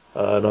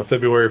 And on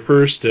February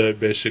 1st, I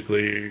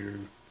basically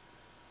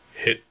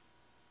hit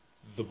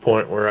the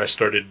point where I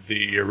started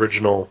the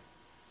original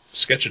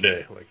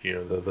Sketch-A-Day,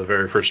 the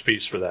very first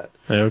piece for that.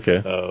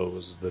 Okay.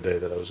 Was the day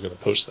that I was going to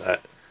post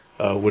that,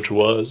 which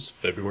was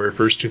February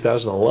 1st,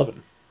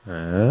 2011.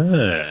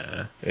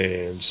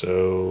 And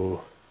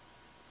so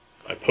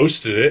I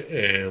posted it,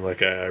 and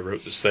I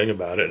wrote this thing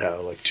about it,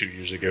 how 2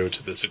 years ago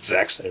to this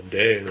exact same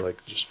day,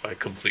 just by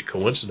complete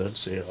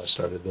coincidence, I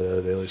started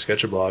the Daily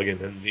Sketchablog,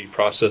 and in the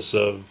process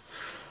of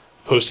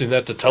posting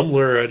that to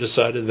Tumblr, I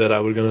decided that I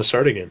was going to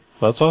start again.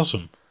 That's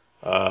awesome.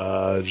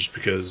 Just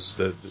because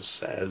this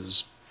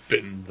has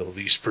been the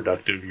least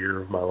productive year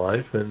of my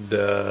life, and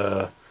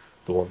the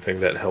one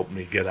thing that helped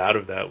me get out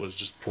of that was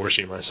just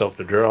forcing myself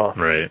to draw.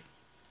 Right.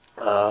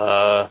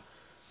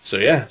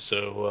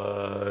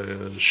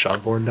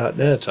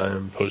 Seanborn.net, I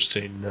am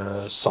posting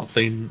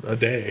something a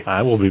day.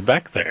 I will be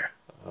back there.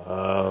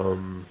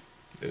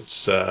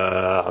 It's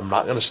I'm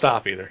not going to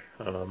stop either.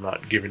 I'm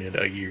not giving it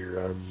a year.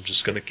 I'm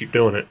just going to keep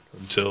doing it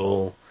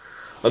until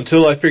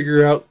I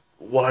figure out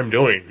what I'm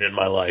doing in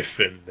my life,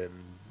 and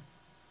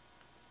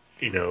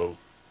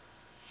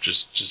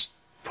just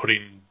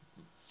putting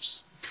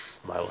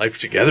my life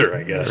together,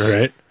 I guess.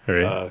 Right.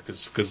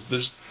 Because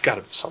there's got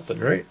to be something,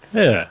 right?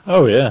 Yeah.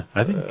 Oh, yeah.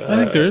 I think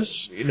there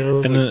is.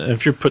 And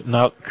if you're putting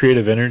out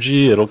creative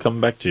energy, it'll come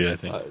back to you, I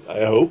think.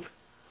 I hope.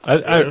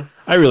 I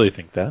really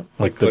think that.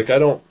 I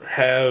don't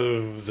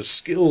have the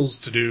skills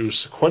to do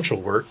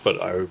sequential work,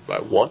 but I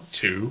want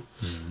to.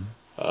 Mm-hmm.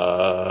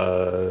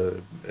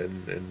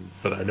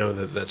 but I know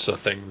that that's a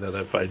thing that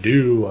if I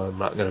do, I'm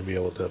not going to be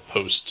able to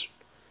post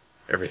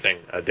everything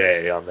a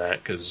day on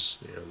that because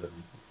then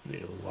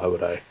why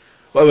would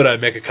I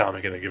make a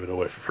comic and then give it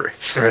away for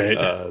free? Right.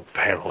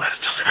 Panel at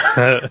a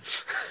time.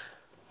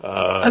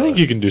 I think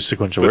you can do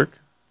sequential work.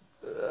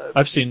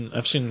 I've seen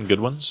good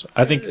ones.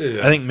 I think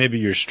maybe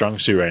your strong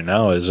suit right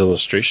now is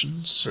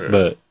illustrations, Right.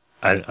 but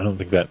I don't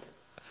think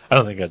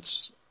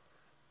that's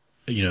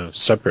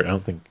separate. I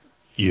don't think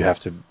you have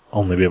to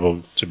only be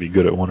able to be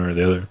good at one or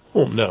the other.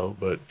 Well, no,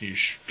 but you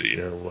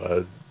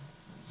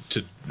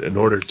in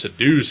order to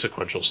do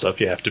sequential stuff,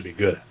 you have to be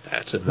good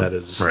at that, and that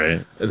is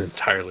Right. an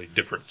entirely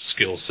different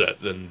skill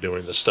set than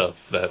doing the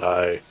stuff that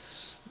I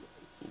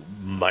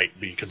might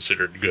be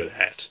considered good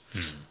at,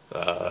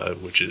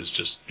 which is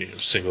just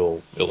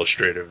single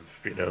illustrative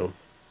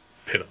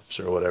pinups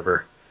or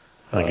whatever.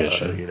 I get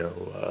you.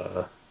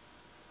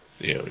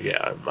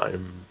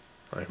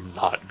 I'm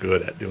not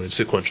good at doing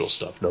sequential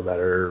stuff, no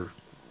matter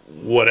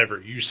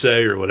whatever you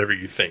say or whatever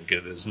you think.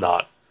 It is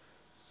not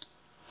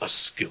a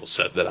skill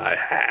set that I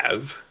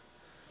have.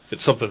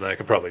 It's something that I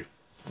could probably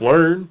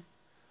learn,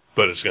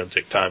 but it's going to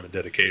take time and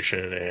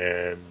dedication,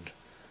 and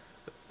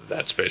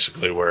that's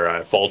basically where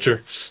I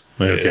falter.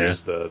 Okay.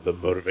 Is the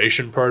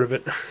motivation part of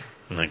it.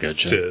 I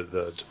got you.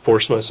 To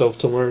force myself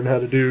to learn how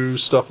to do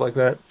stuff like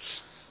that.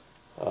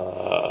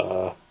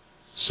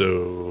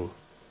 So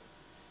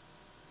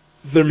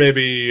there may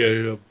be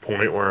a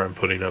point where I'm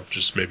putting up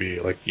just maybe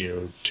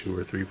 2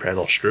 or 3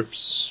 panel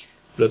strips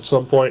at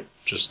some point,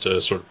 just to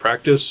sort of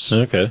practice.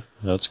 Okay,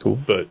 that's cool.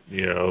 But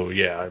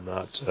I'm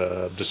not.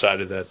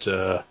 Decided that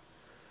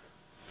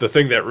the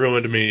thing that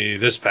ruined me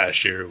this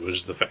past year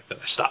was the fact that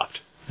I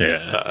stopped.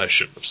 Yeah. I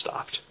shouldn't have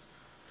stopped.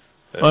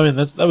 Well, I mean,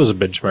 that was a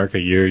benchmark. A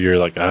year, you're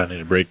like, I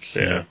need a break.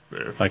 Yeah.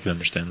 I can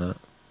understand that.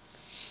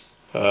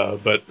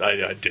 But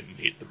I didn't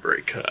need the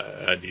break.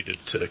 I needed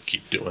to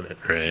keep doing it.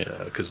 Right.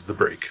 Because the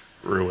break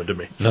ruined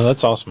me. No,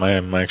 that's awesome. I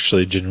am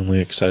actually genuinely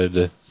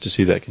excited to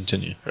see that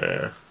continue.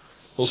 Yeah.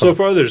 Well, so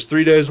far there's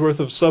 3 days worth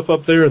of stuff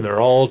up there, and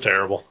they're all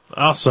terrible.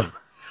 Awesome.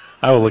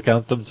 I will look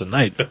at them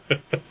tonight.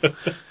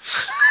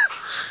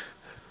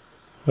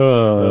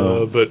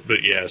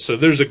 But yeah, so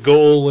there's a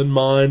goal in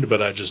mind,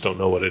 but I just don't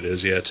know what it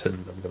is yet,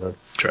 and I'm gonna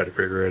try to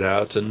figure it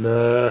out, and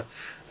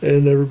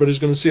everybody's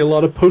gonna see a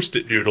lot of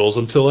Post-it doodles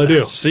until I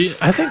do. See,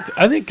 I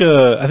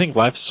think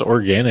life's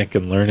organic,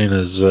 and learning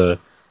is,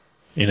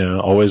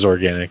 always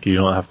organic. You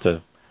don't have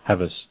to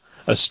have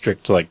a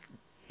strict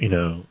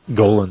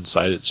goal in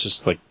sight. It's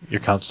just you're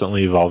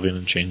constantly evolving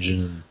and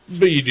changing.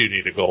 But you do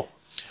need a goal.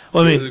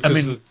 Well,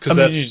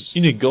 Because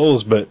you need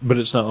goals, but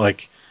it's not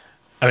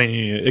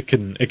it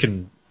can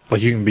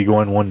you can be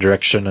going one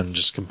direction and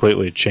just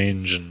completely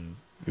change and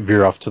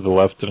veer off to the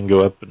left and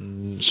go up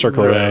and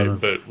circle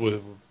around.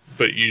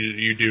 But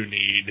you do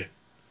need,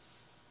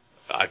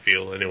 I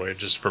feel anyway,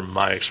 just from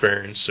my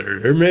experience,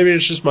 or maybe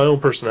it's just my own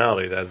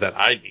personality that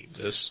I need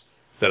this,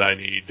 that I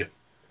need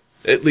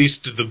at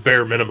least the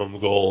bare minimum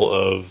goal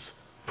of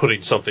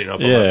putting something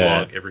up on my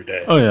blog every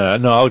day. Oh yeah,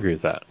 no, I'll agree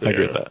with that. I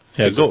agree with that.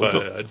 Yeah, if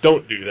I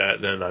don't do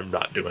that, then I'm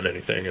not doing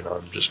anything, and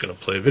I'm just going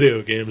to play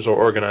video games or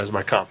organize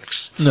my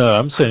comics. No,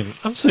 I'm saying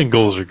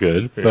goals are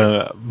good,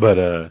 but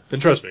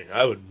and trust me,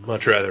 I would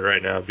much rather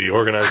right now be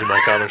organizing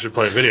my comics or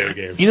playing video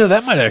games.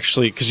 That might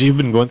actually, because you've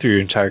been going through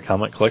your entire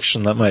comic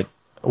collection, that might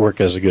work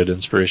as a good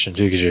inspiration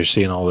too, because you're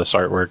seeing all this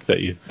artwork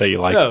that you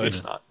like. No,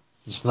 it's not.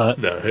 It's not.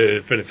 No,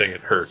 if anything,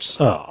 it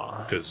hurts.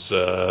 Oh. Because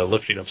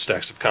lifting up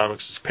stacks of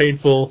comics is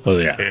painful. Oh,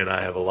 yeah. And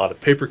I have a lot of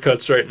paper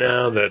cuts right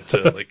now that,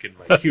 in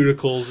my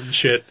cuticles and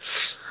shit.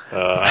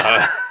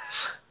 I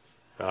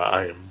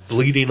am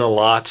bleeding a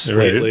lot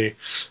lately.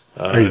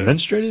 Are you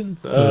menstruating?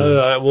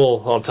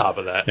 Well, on top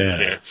of that.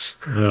 Yeah.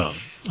 Oh.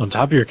 On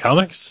top of your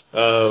comics?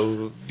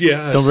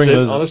 Yeah. Don't bring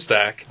those on a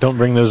stack. Don't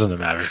bring those into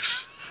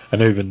Mavericks. I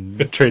know you've been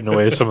trading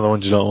away some of the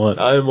ones you don't want.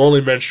 I'm only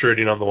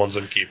menstruating on the ones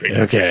I'm keeping.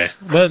 Okay,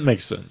 that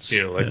makes sense.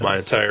 My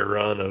entire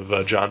run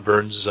of John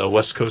Burns'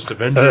 West Coast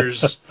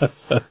Avengers.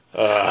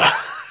 Yeah,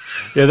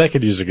 that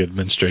could use a good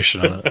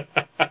menstruation on it.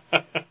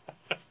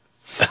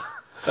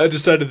 I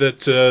decided that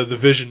the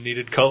Vision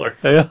needed color.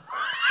 Yeah.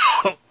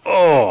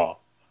 Oh,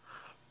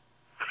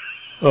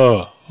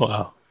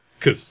 wow.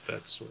 Because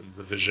that's when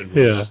the Vision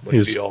was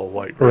the all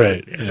white.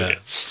 Right. Yeah.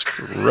 It's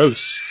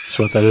gross. That's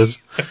what that is.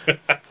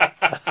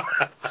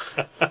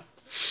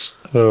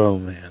 Oh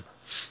man.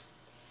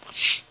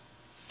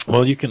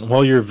 Well,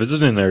 while you're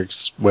visiting their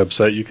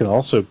website, you can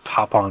also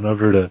pop on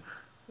over to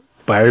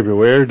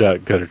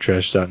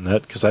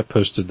buyerBeware.guttertrash.net, because I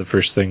posted the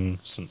first thing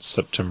since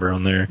September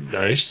on there.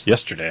 Nice.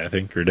 Yesterday, I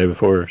think, or day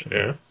before.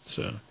 Yeah.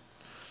 So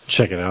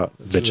check it out,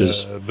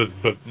 bitches.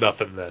 But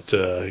nothing that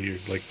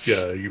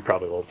you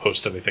probably won't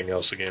post anything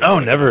else again. Oh,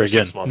 never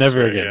again. 6 months,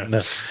 Never right? again.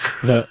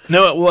 Yeah.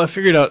 No. Well, I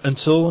figured out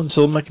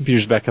until my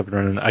computer's back up and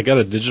running, I got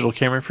a digital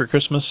camera for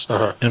Christmas.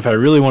 Uh-huh. And if I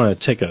really want to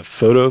take a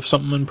photo of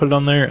something and put it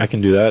on there, I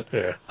can do that.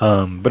 Yeah.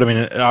 But I mean,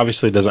 it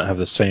obviously doesn't have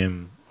the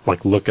same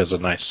look as a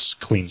nice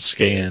clean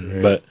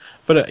scan. Right.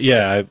 But But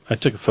yeah, I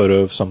took a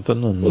photo of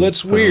something. And, Well,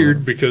 that's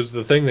weird because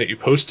the thing that you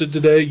posted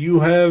today, you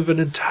have an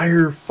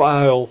entire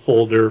file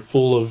folder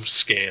full of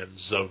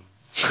scans of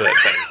that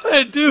thing.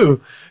 I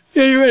do.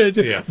 Yeah, you're right. I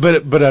do. Yeah. But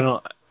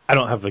I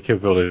don't have the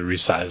capability to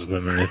resize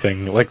them or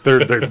anything. Like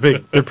they're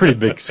big. They're pretty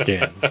big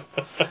scans.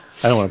 I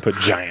don't want to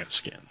put giant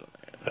scans on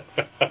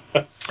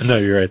there. No,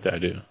 you're right. I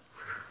do.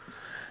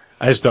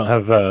 I just don't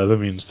have the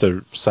means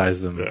to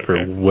size them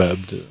for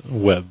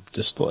web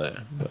display.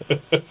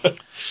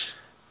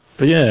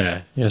 But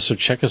yeah. So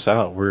check us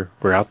out. We're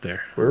out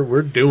there.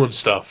 We're doing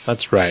stuff.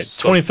 That's right.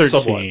 Somewhat.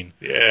 2013.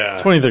 Yeah.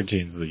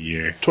 2013 is the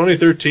year.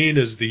 2013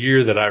 is the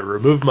year that I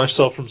remove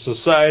myself from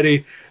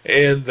society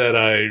and that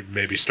I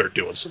maybe start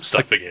doing some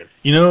stuff again.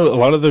 You know, a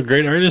lot of the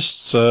great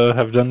artists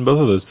have done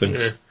both of those things.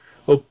 Yeah.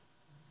 Well,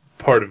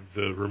 part of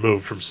the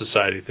remove from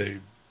society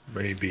thing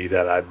may be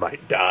that I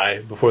might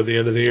die before the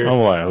end of the year.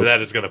 Oh, I hope.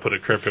 That is going to put a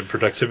crimp in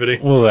productivity.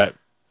 Well, that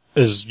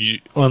is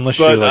unless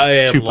But you're like I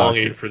am Tupac.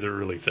 longing for the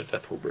relief that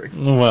death will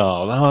bring.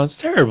 Well, no, it's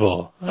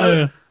terrible.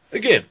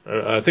 Again,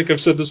 I think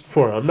I've said this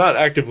before. I'm not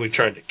actively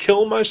trying to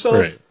kill myself,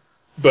 Right.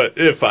 but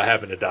if I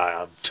happen to die,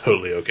 I'm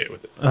totally okay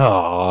with it.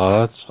 Oh,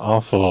 that's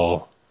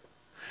awful.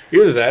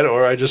 Either that,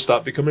 or I just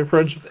stop becoming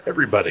friends with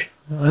everybody.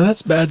 Well,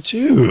 that's bad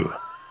too.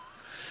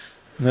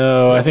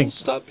 No, I think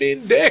Stop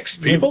being dicks,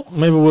 people.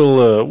 maybe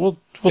we'll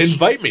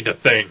Invite me to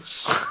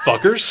things,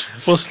 fuckers.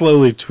 we'll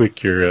slowly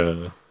tweak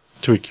your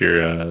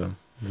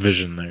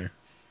vision there.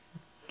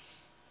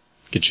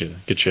 Get you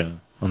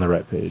on the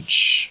right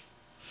page.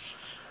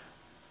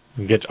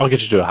 I'll get you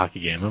to a hockey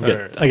game.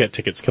 Alright. I got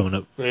tickets coming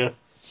up. Yeah.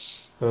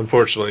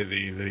 Unfortunately,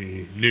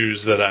 the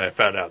news that I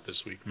found out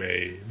this week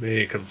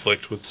may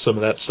conflict with some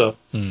of that stuff.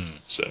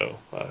 So,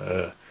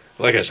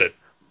 like I said,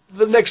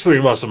 the next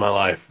 3 months of my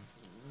life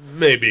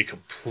may be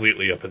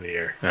completely up in the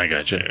air. I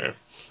got you. Yeah.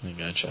 I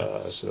got you.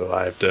 So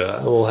I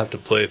will have to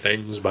play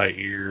things by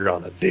ear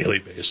on a daily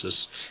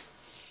basis,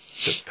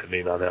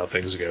 depending on how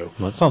things go.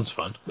 Well, that sounds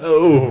fun.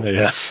 Oh,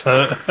 Yeah.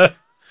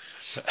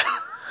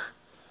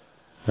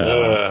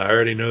 I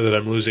already know that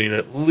I'm losing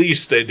at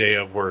least a day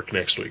of work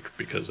next week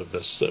because of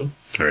this. So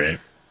Right.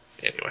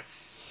 anyway,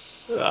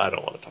 I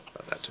don't want to talk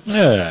about that too much.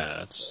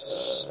 Yeah,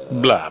 it's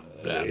blah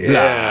blah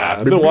Yeah,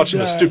 I've blah. been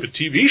watching a stupid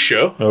TV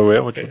show. Oh yeah,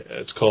 which one?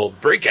 It's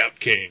called Breakout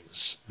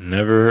Kings.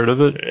 Never heard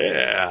of it.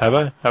 Yeah, Have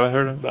I? Have I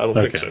heard of it? I don't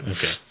think so.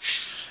 Okay.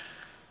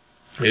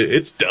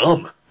 It's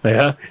dumb.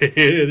 Yeah. It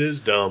is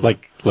dumb.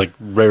 Like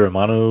Ray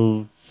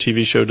Romano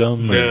TV show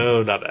dumb? Or-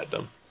 No, not that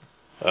dumb.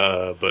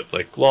 But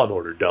like Law and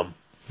Order dumb.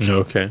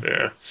 Okay.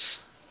 Yeah.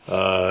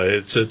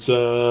 It's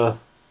a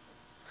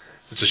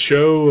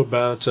show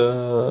about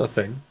a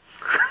thing.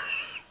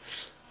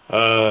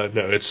 No,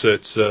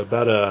 it's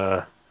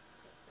about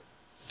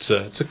it's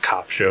a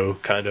cop show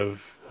kind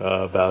of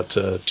about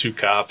two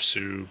cops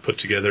who put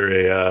together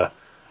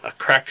a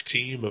crack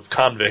team of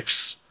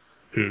convicts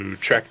who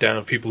track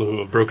down people who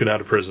have broken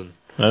out of prison.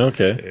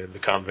 Okay. And the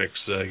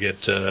convicts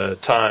get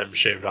time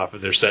shaved off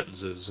of their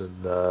sentences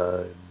in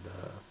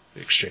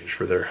exchange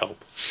for their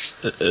help.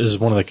 Is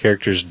one of the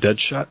characters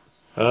Deadshot?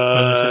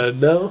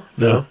 No.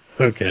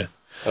 Okay.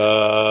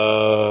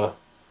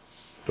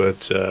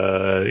 But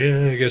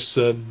yeah, I guess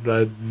I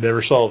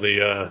never saw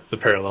the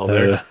parallel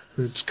there.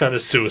 It's kind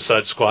of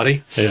Suicide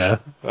Squatty. Yeah.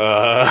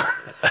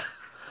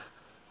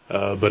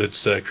 But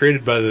it's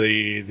created by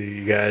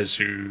the guys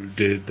who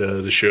did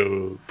the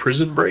show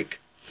Prison Break,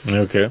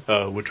 Okay.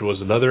 which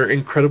was another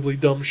incredibly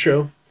dumb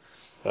show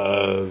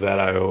that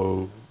I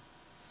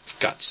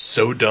got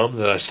so dumb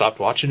that I stopped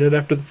watching it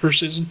after the first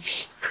season.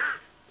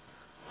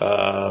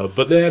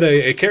 But they had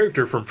a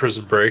character from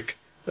Prison Break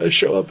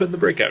show up in the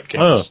Breakout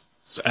Kings. Oh,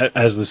 so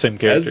as the same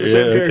character. As the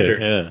same yeah, character.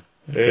 Okay. Yeah.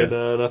 Okay.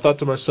 And I thought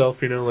to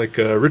myself,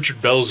 Richard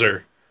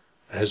Belzer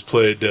has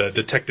played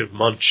Detective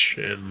Munch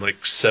in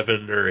like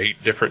 7 or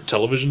 8 different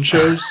television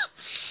shows.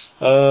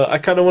 I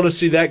kind of want to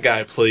see that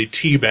guy play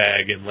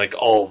Teabag in like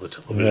all the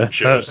television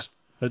shows.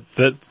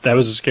 That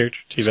was his character.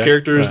 His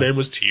character's name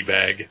was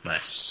Teabag.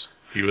 Nice.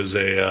 He was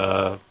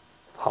a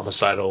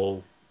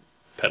homicidal,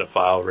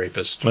 pedophile,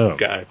 rapist Oh,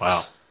 guy.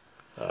 Wow.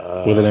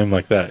 With a name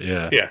like that,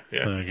 yeah. Yeah.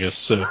 I guess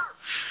so.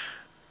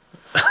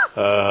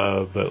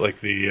 But like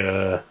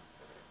the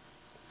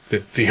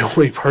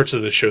only parts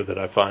of the show that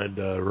I find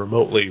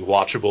remotely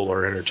watchable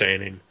or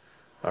entertaining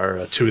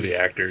are 2 of the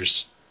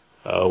actors.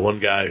 One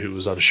guy who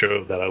was on a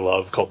show that I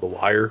love called The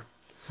Wire.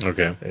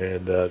 Okay.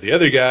 And the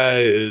other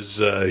guy is,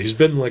 he's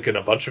been like in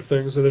a bunch of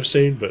things that I've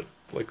seen, but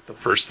like the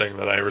first thing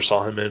that I ever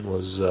saw him in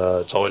was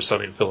It's Always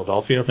Sunny in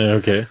Philadelphia.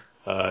 Okay.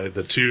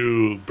 The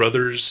 2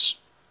 brothers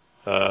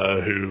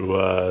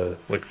who,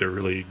 like, they're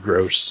really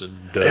gross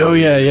and... Oh,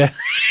 yeah. Yeah.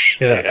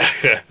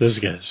 yeah. Those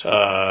guys.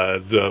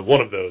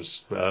 One of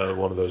those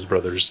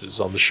brothers is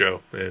on the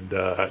show, and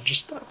I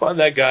find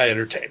that guy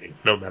entertaining,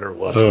 no matter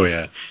what. Oh,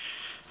 yeah.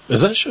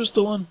 Is that show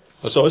still on?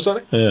 It's Always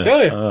Sunny? Yeah.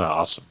 Yeah. Oh,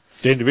 awesome.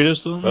 Danny DeVito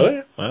still on? Oh,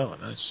 yeah. Oh,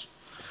 nice.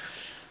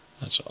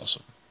 That's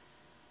awesome.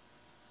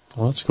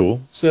 Well, that's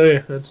cool. So, yeah,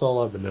 that's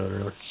all I've been doing,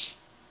 really.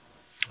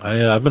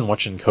 I've been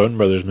watching Coen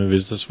Brothers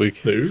movies this week.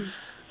 Who?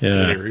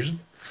 Yeah. Any reason?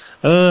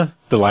 The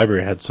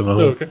library had some of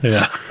them. Okay.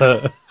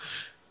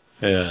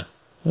 Yeah.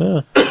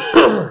 Yeah.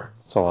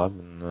 That's all I've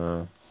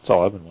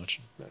been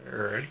watching.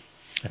 Alrighty.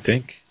 I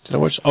think. Did I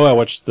watch? Oh, I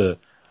watched the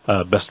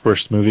Best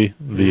Worst movie,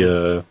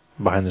 the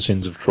behind the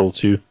scenes of Troll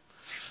 2.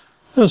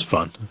 It was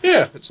fun.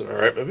 Yeah, it's an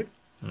alright movie.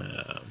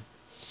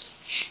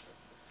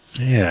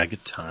 Yeah,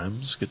 good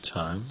times, good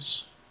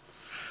times.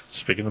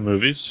 Speaking of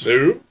movies,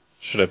 No,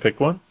 should I pick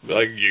one?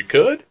 like you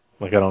could.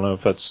 Like, I don't know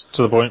if that's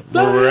to the point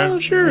where we're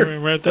at. Sure.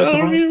 We're at that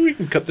point? We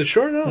can cut this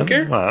short. I don't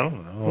care. Well, I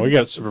don't know. We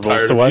got Super Bowls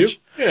Tired to of watch.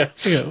 you?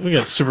 Yeah. We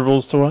got Super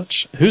Bowls to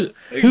watch. Who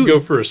You can go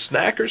for a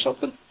snack or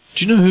something.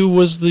 do you know who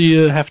was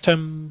the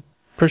halftime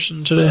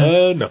person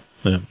today? No.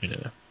 Yeah, me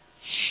neither.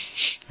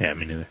 Yeah,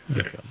 me neither.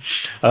 Okay.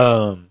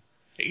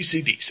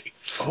 AC/DC.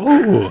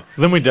 Oh,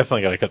 then we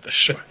definitely got to cut this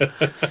short.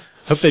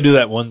 Hope they do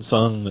that one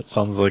song that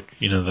sounds like,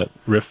 that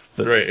riff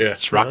that Right, yeah.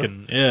 it's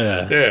rocking.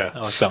 Yeah. Yeah. I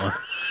like that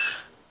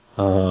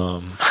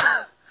one.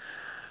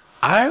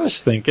 I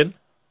was thinking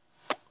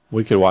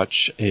we could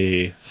watch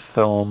a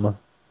film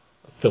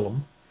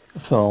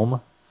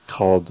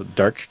called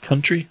Dark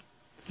Country.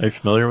 Are you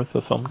familiar with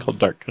a film called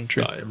Dark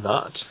Country? I am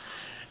not.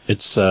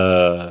 It's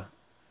a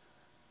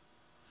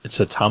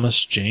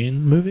Thomas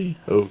Jane movie.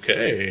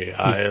 Okay.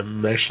 I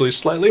am actually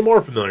slightly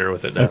more familiar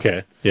with it now.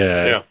 Okay.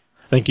 Yeah. Yeah.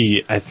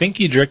 I think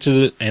he directed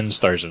it and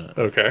stars in it.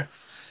 Okay.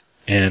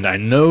 And I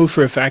know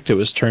for a fact it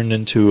was turned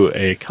into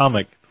a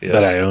comic Yes.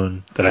 that I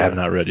own that I have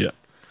not read yet.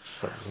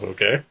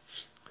 Okay.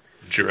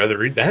 Would you rather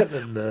read that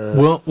than...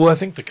 Well, I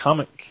think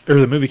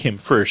the movie came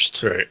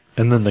first, Right.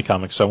 and then the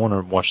comic. So I want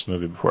to watch the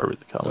movie before I read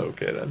the comic.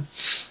 Okay, then.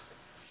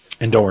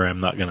 And don't worry,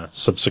 I'm not gonna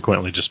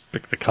subsequently just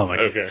pick the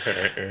comic. Okay,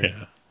 alright.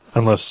 Yeah.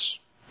 Unless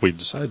we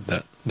decide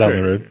that down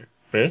the road.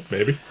 Yeah,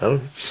 maybe. I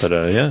don't know. But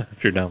yeah,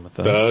 if you're down with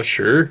that.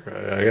 Sure.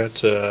 I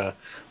got...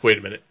 wait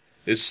a minute.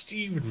 Is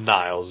Steve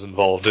Niles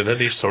involved in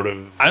any sort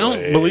of... I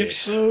don't believe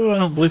so.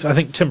 I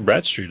think Tim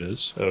Bradstreet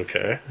is.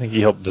 Okay. I think he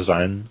helped do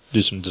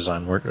some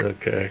design work.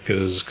 Okay,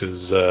 because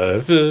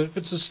if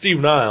it's a Steve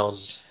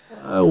Niles,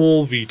 I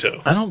will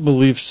veto. I don't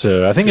believe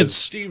so. I think it's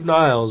Steve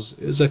Niles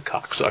is a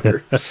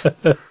cocksucker.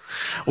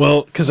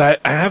 well, because I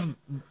have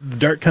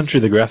Dark Country,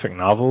 the graphic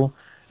novel,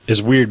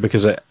 is weird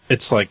because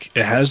it's like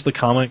it has the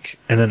comic,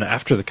 and then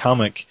after the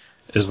comic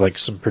is like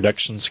some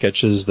production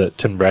sketches that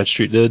Tim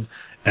Bradstreet did,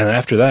 and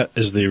after that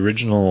is the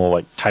original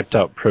like typed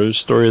out prose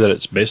story that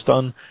it's based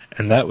on,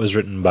 and that was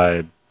written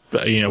by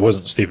it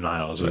wasn't Steve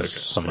Niles, it was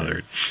some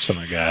other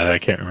guy I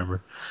can't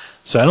remember.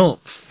 So I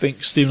don't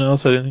think Steve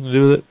Niles had anything to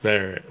do with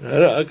it.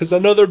 Alright. Because I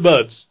know they're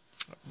buds.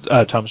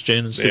 Thomas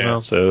Jane and Steve Yeah.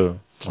 Niles. So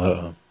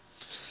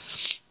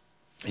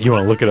you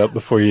want to look it up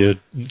before you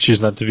choose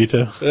not to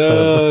veto?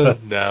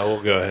 No,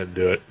 we'll go ahead and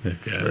do it.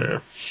 Okay. Yeah.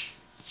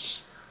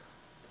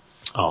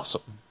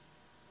 Awesome.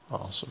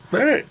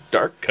 Alright,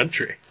 Dark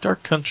Country.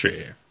 Dark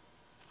Country.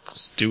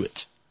 Let's do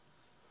it.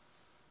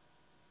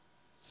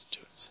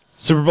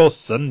 Super Bowl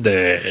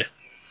Sunday.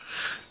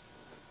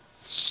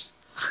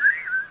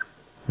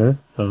 Huh?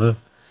 I don't know.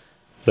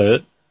 Is that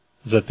it?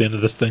 Is that the end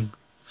of this thing?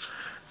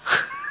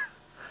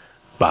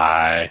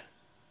 Bye.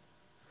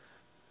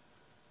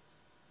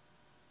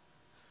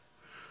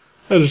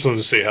 I just wanted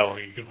to see how long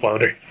you can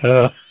flounder.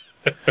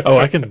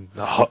 I can.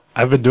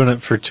 I've been doing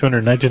it for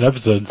 219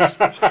 episodes.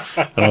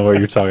 I don't know what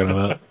you're talking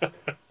about.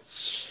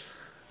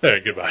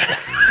 Alright, goodbye.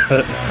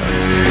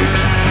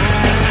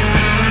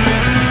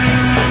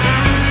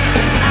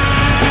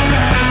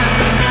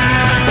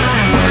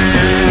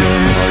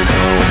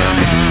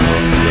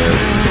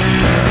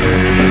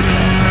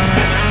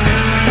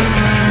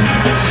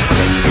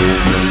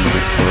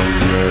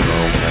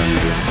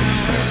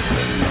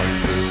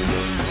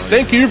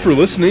 Thank you for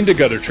listening to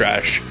Gutter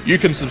Trash. You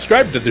can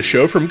subscribe to the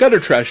show from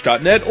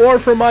guttertrash.net or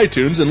from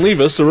iTunes and leave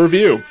us a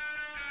review.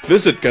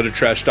 Visit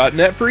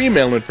guttertrash.net for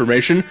email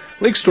information,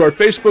 links to our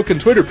Facebook and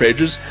Twitter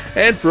pages,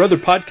 and for other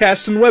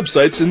podcasts and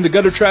websites in the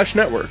Gutter Trash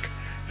Network.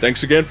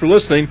 Thanks again for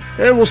listening,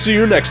 and we'll see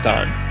you next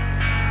time.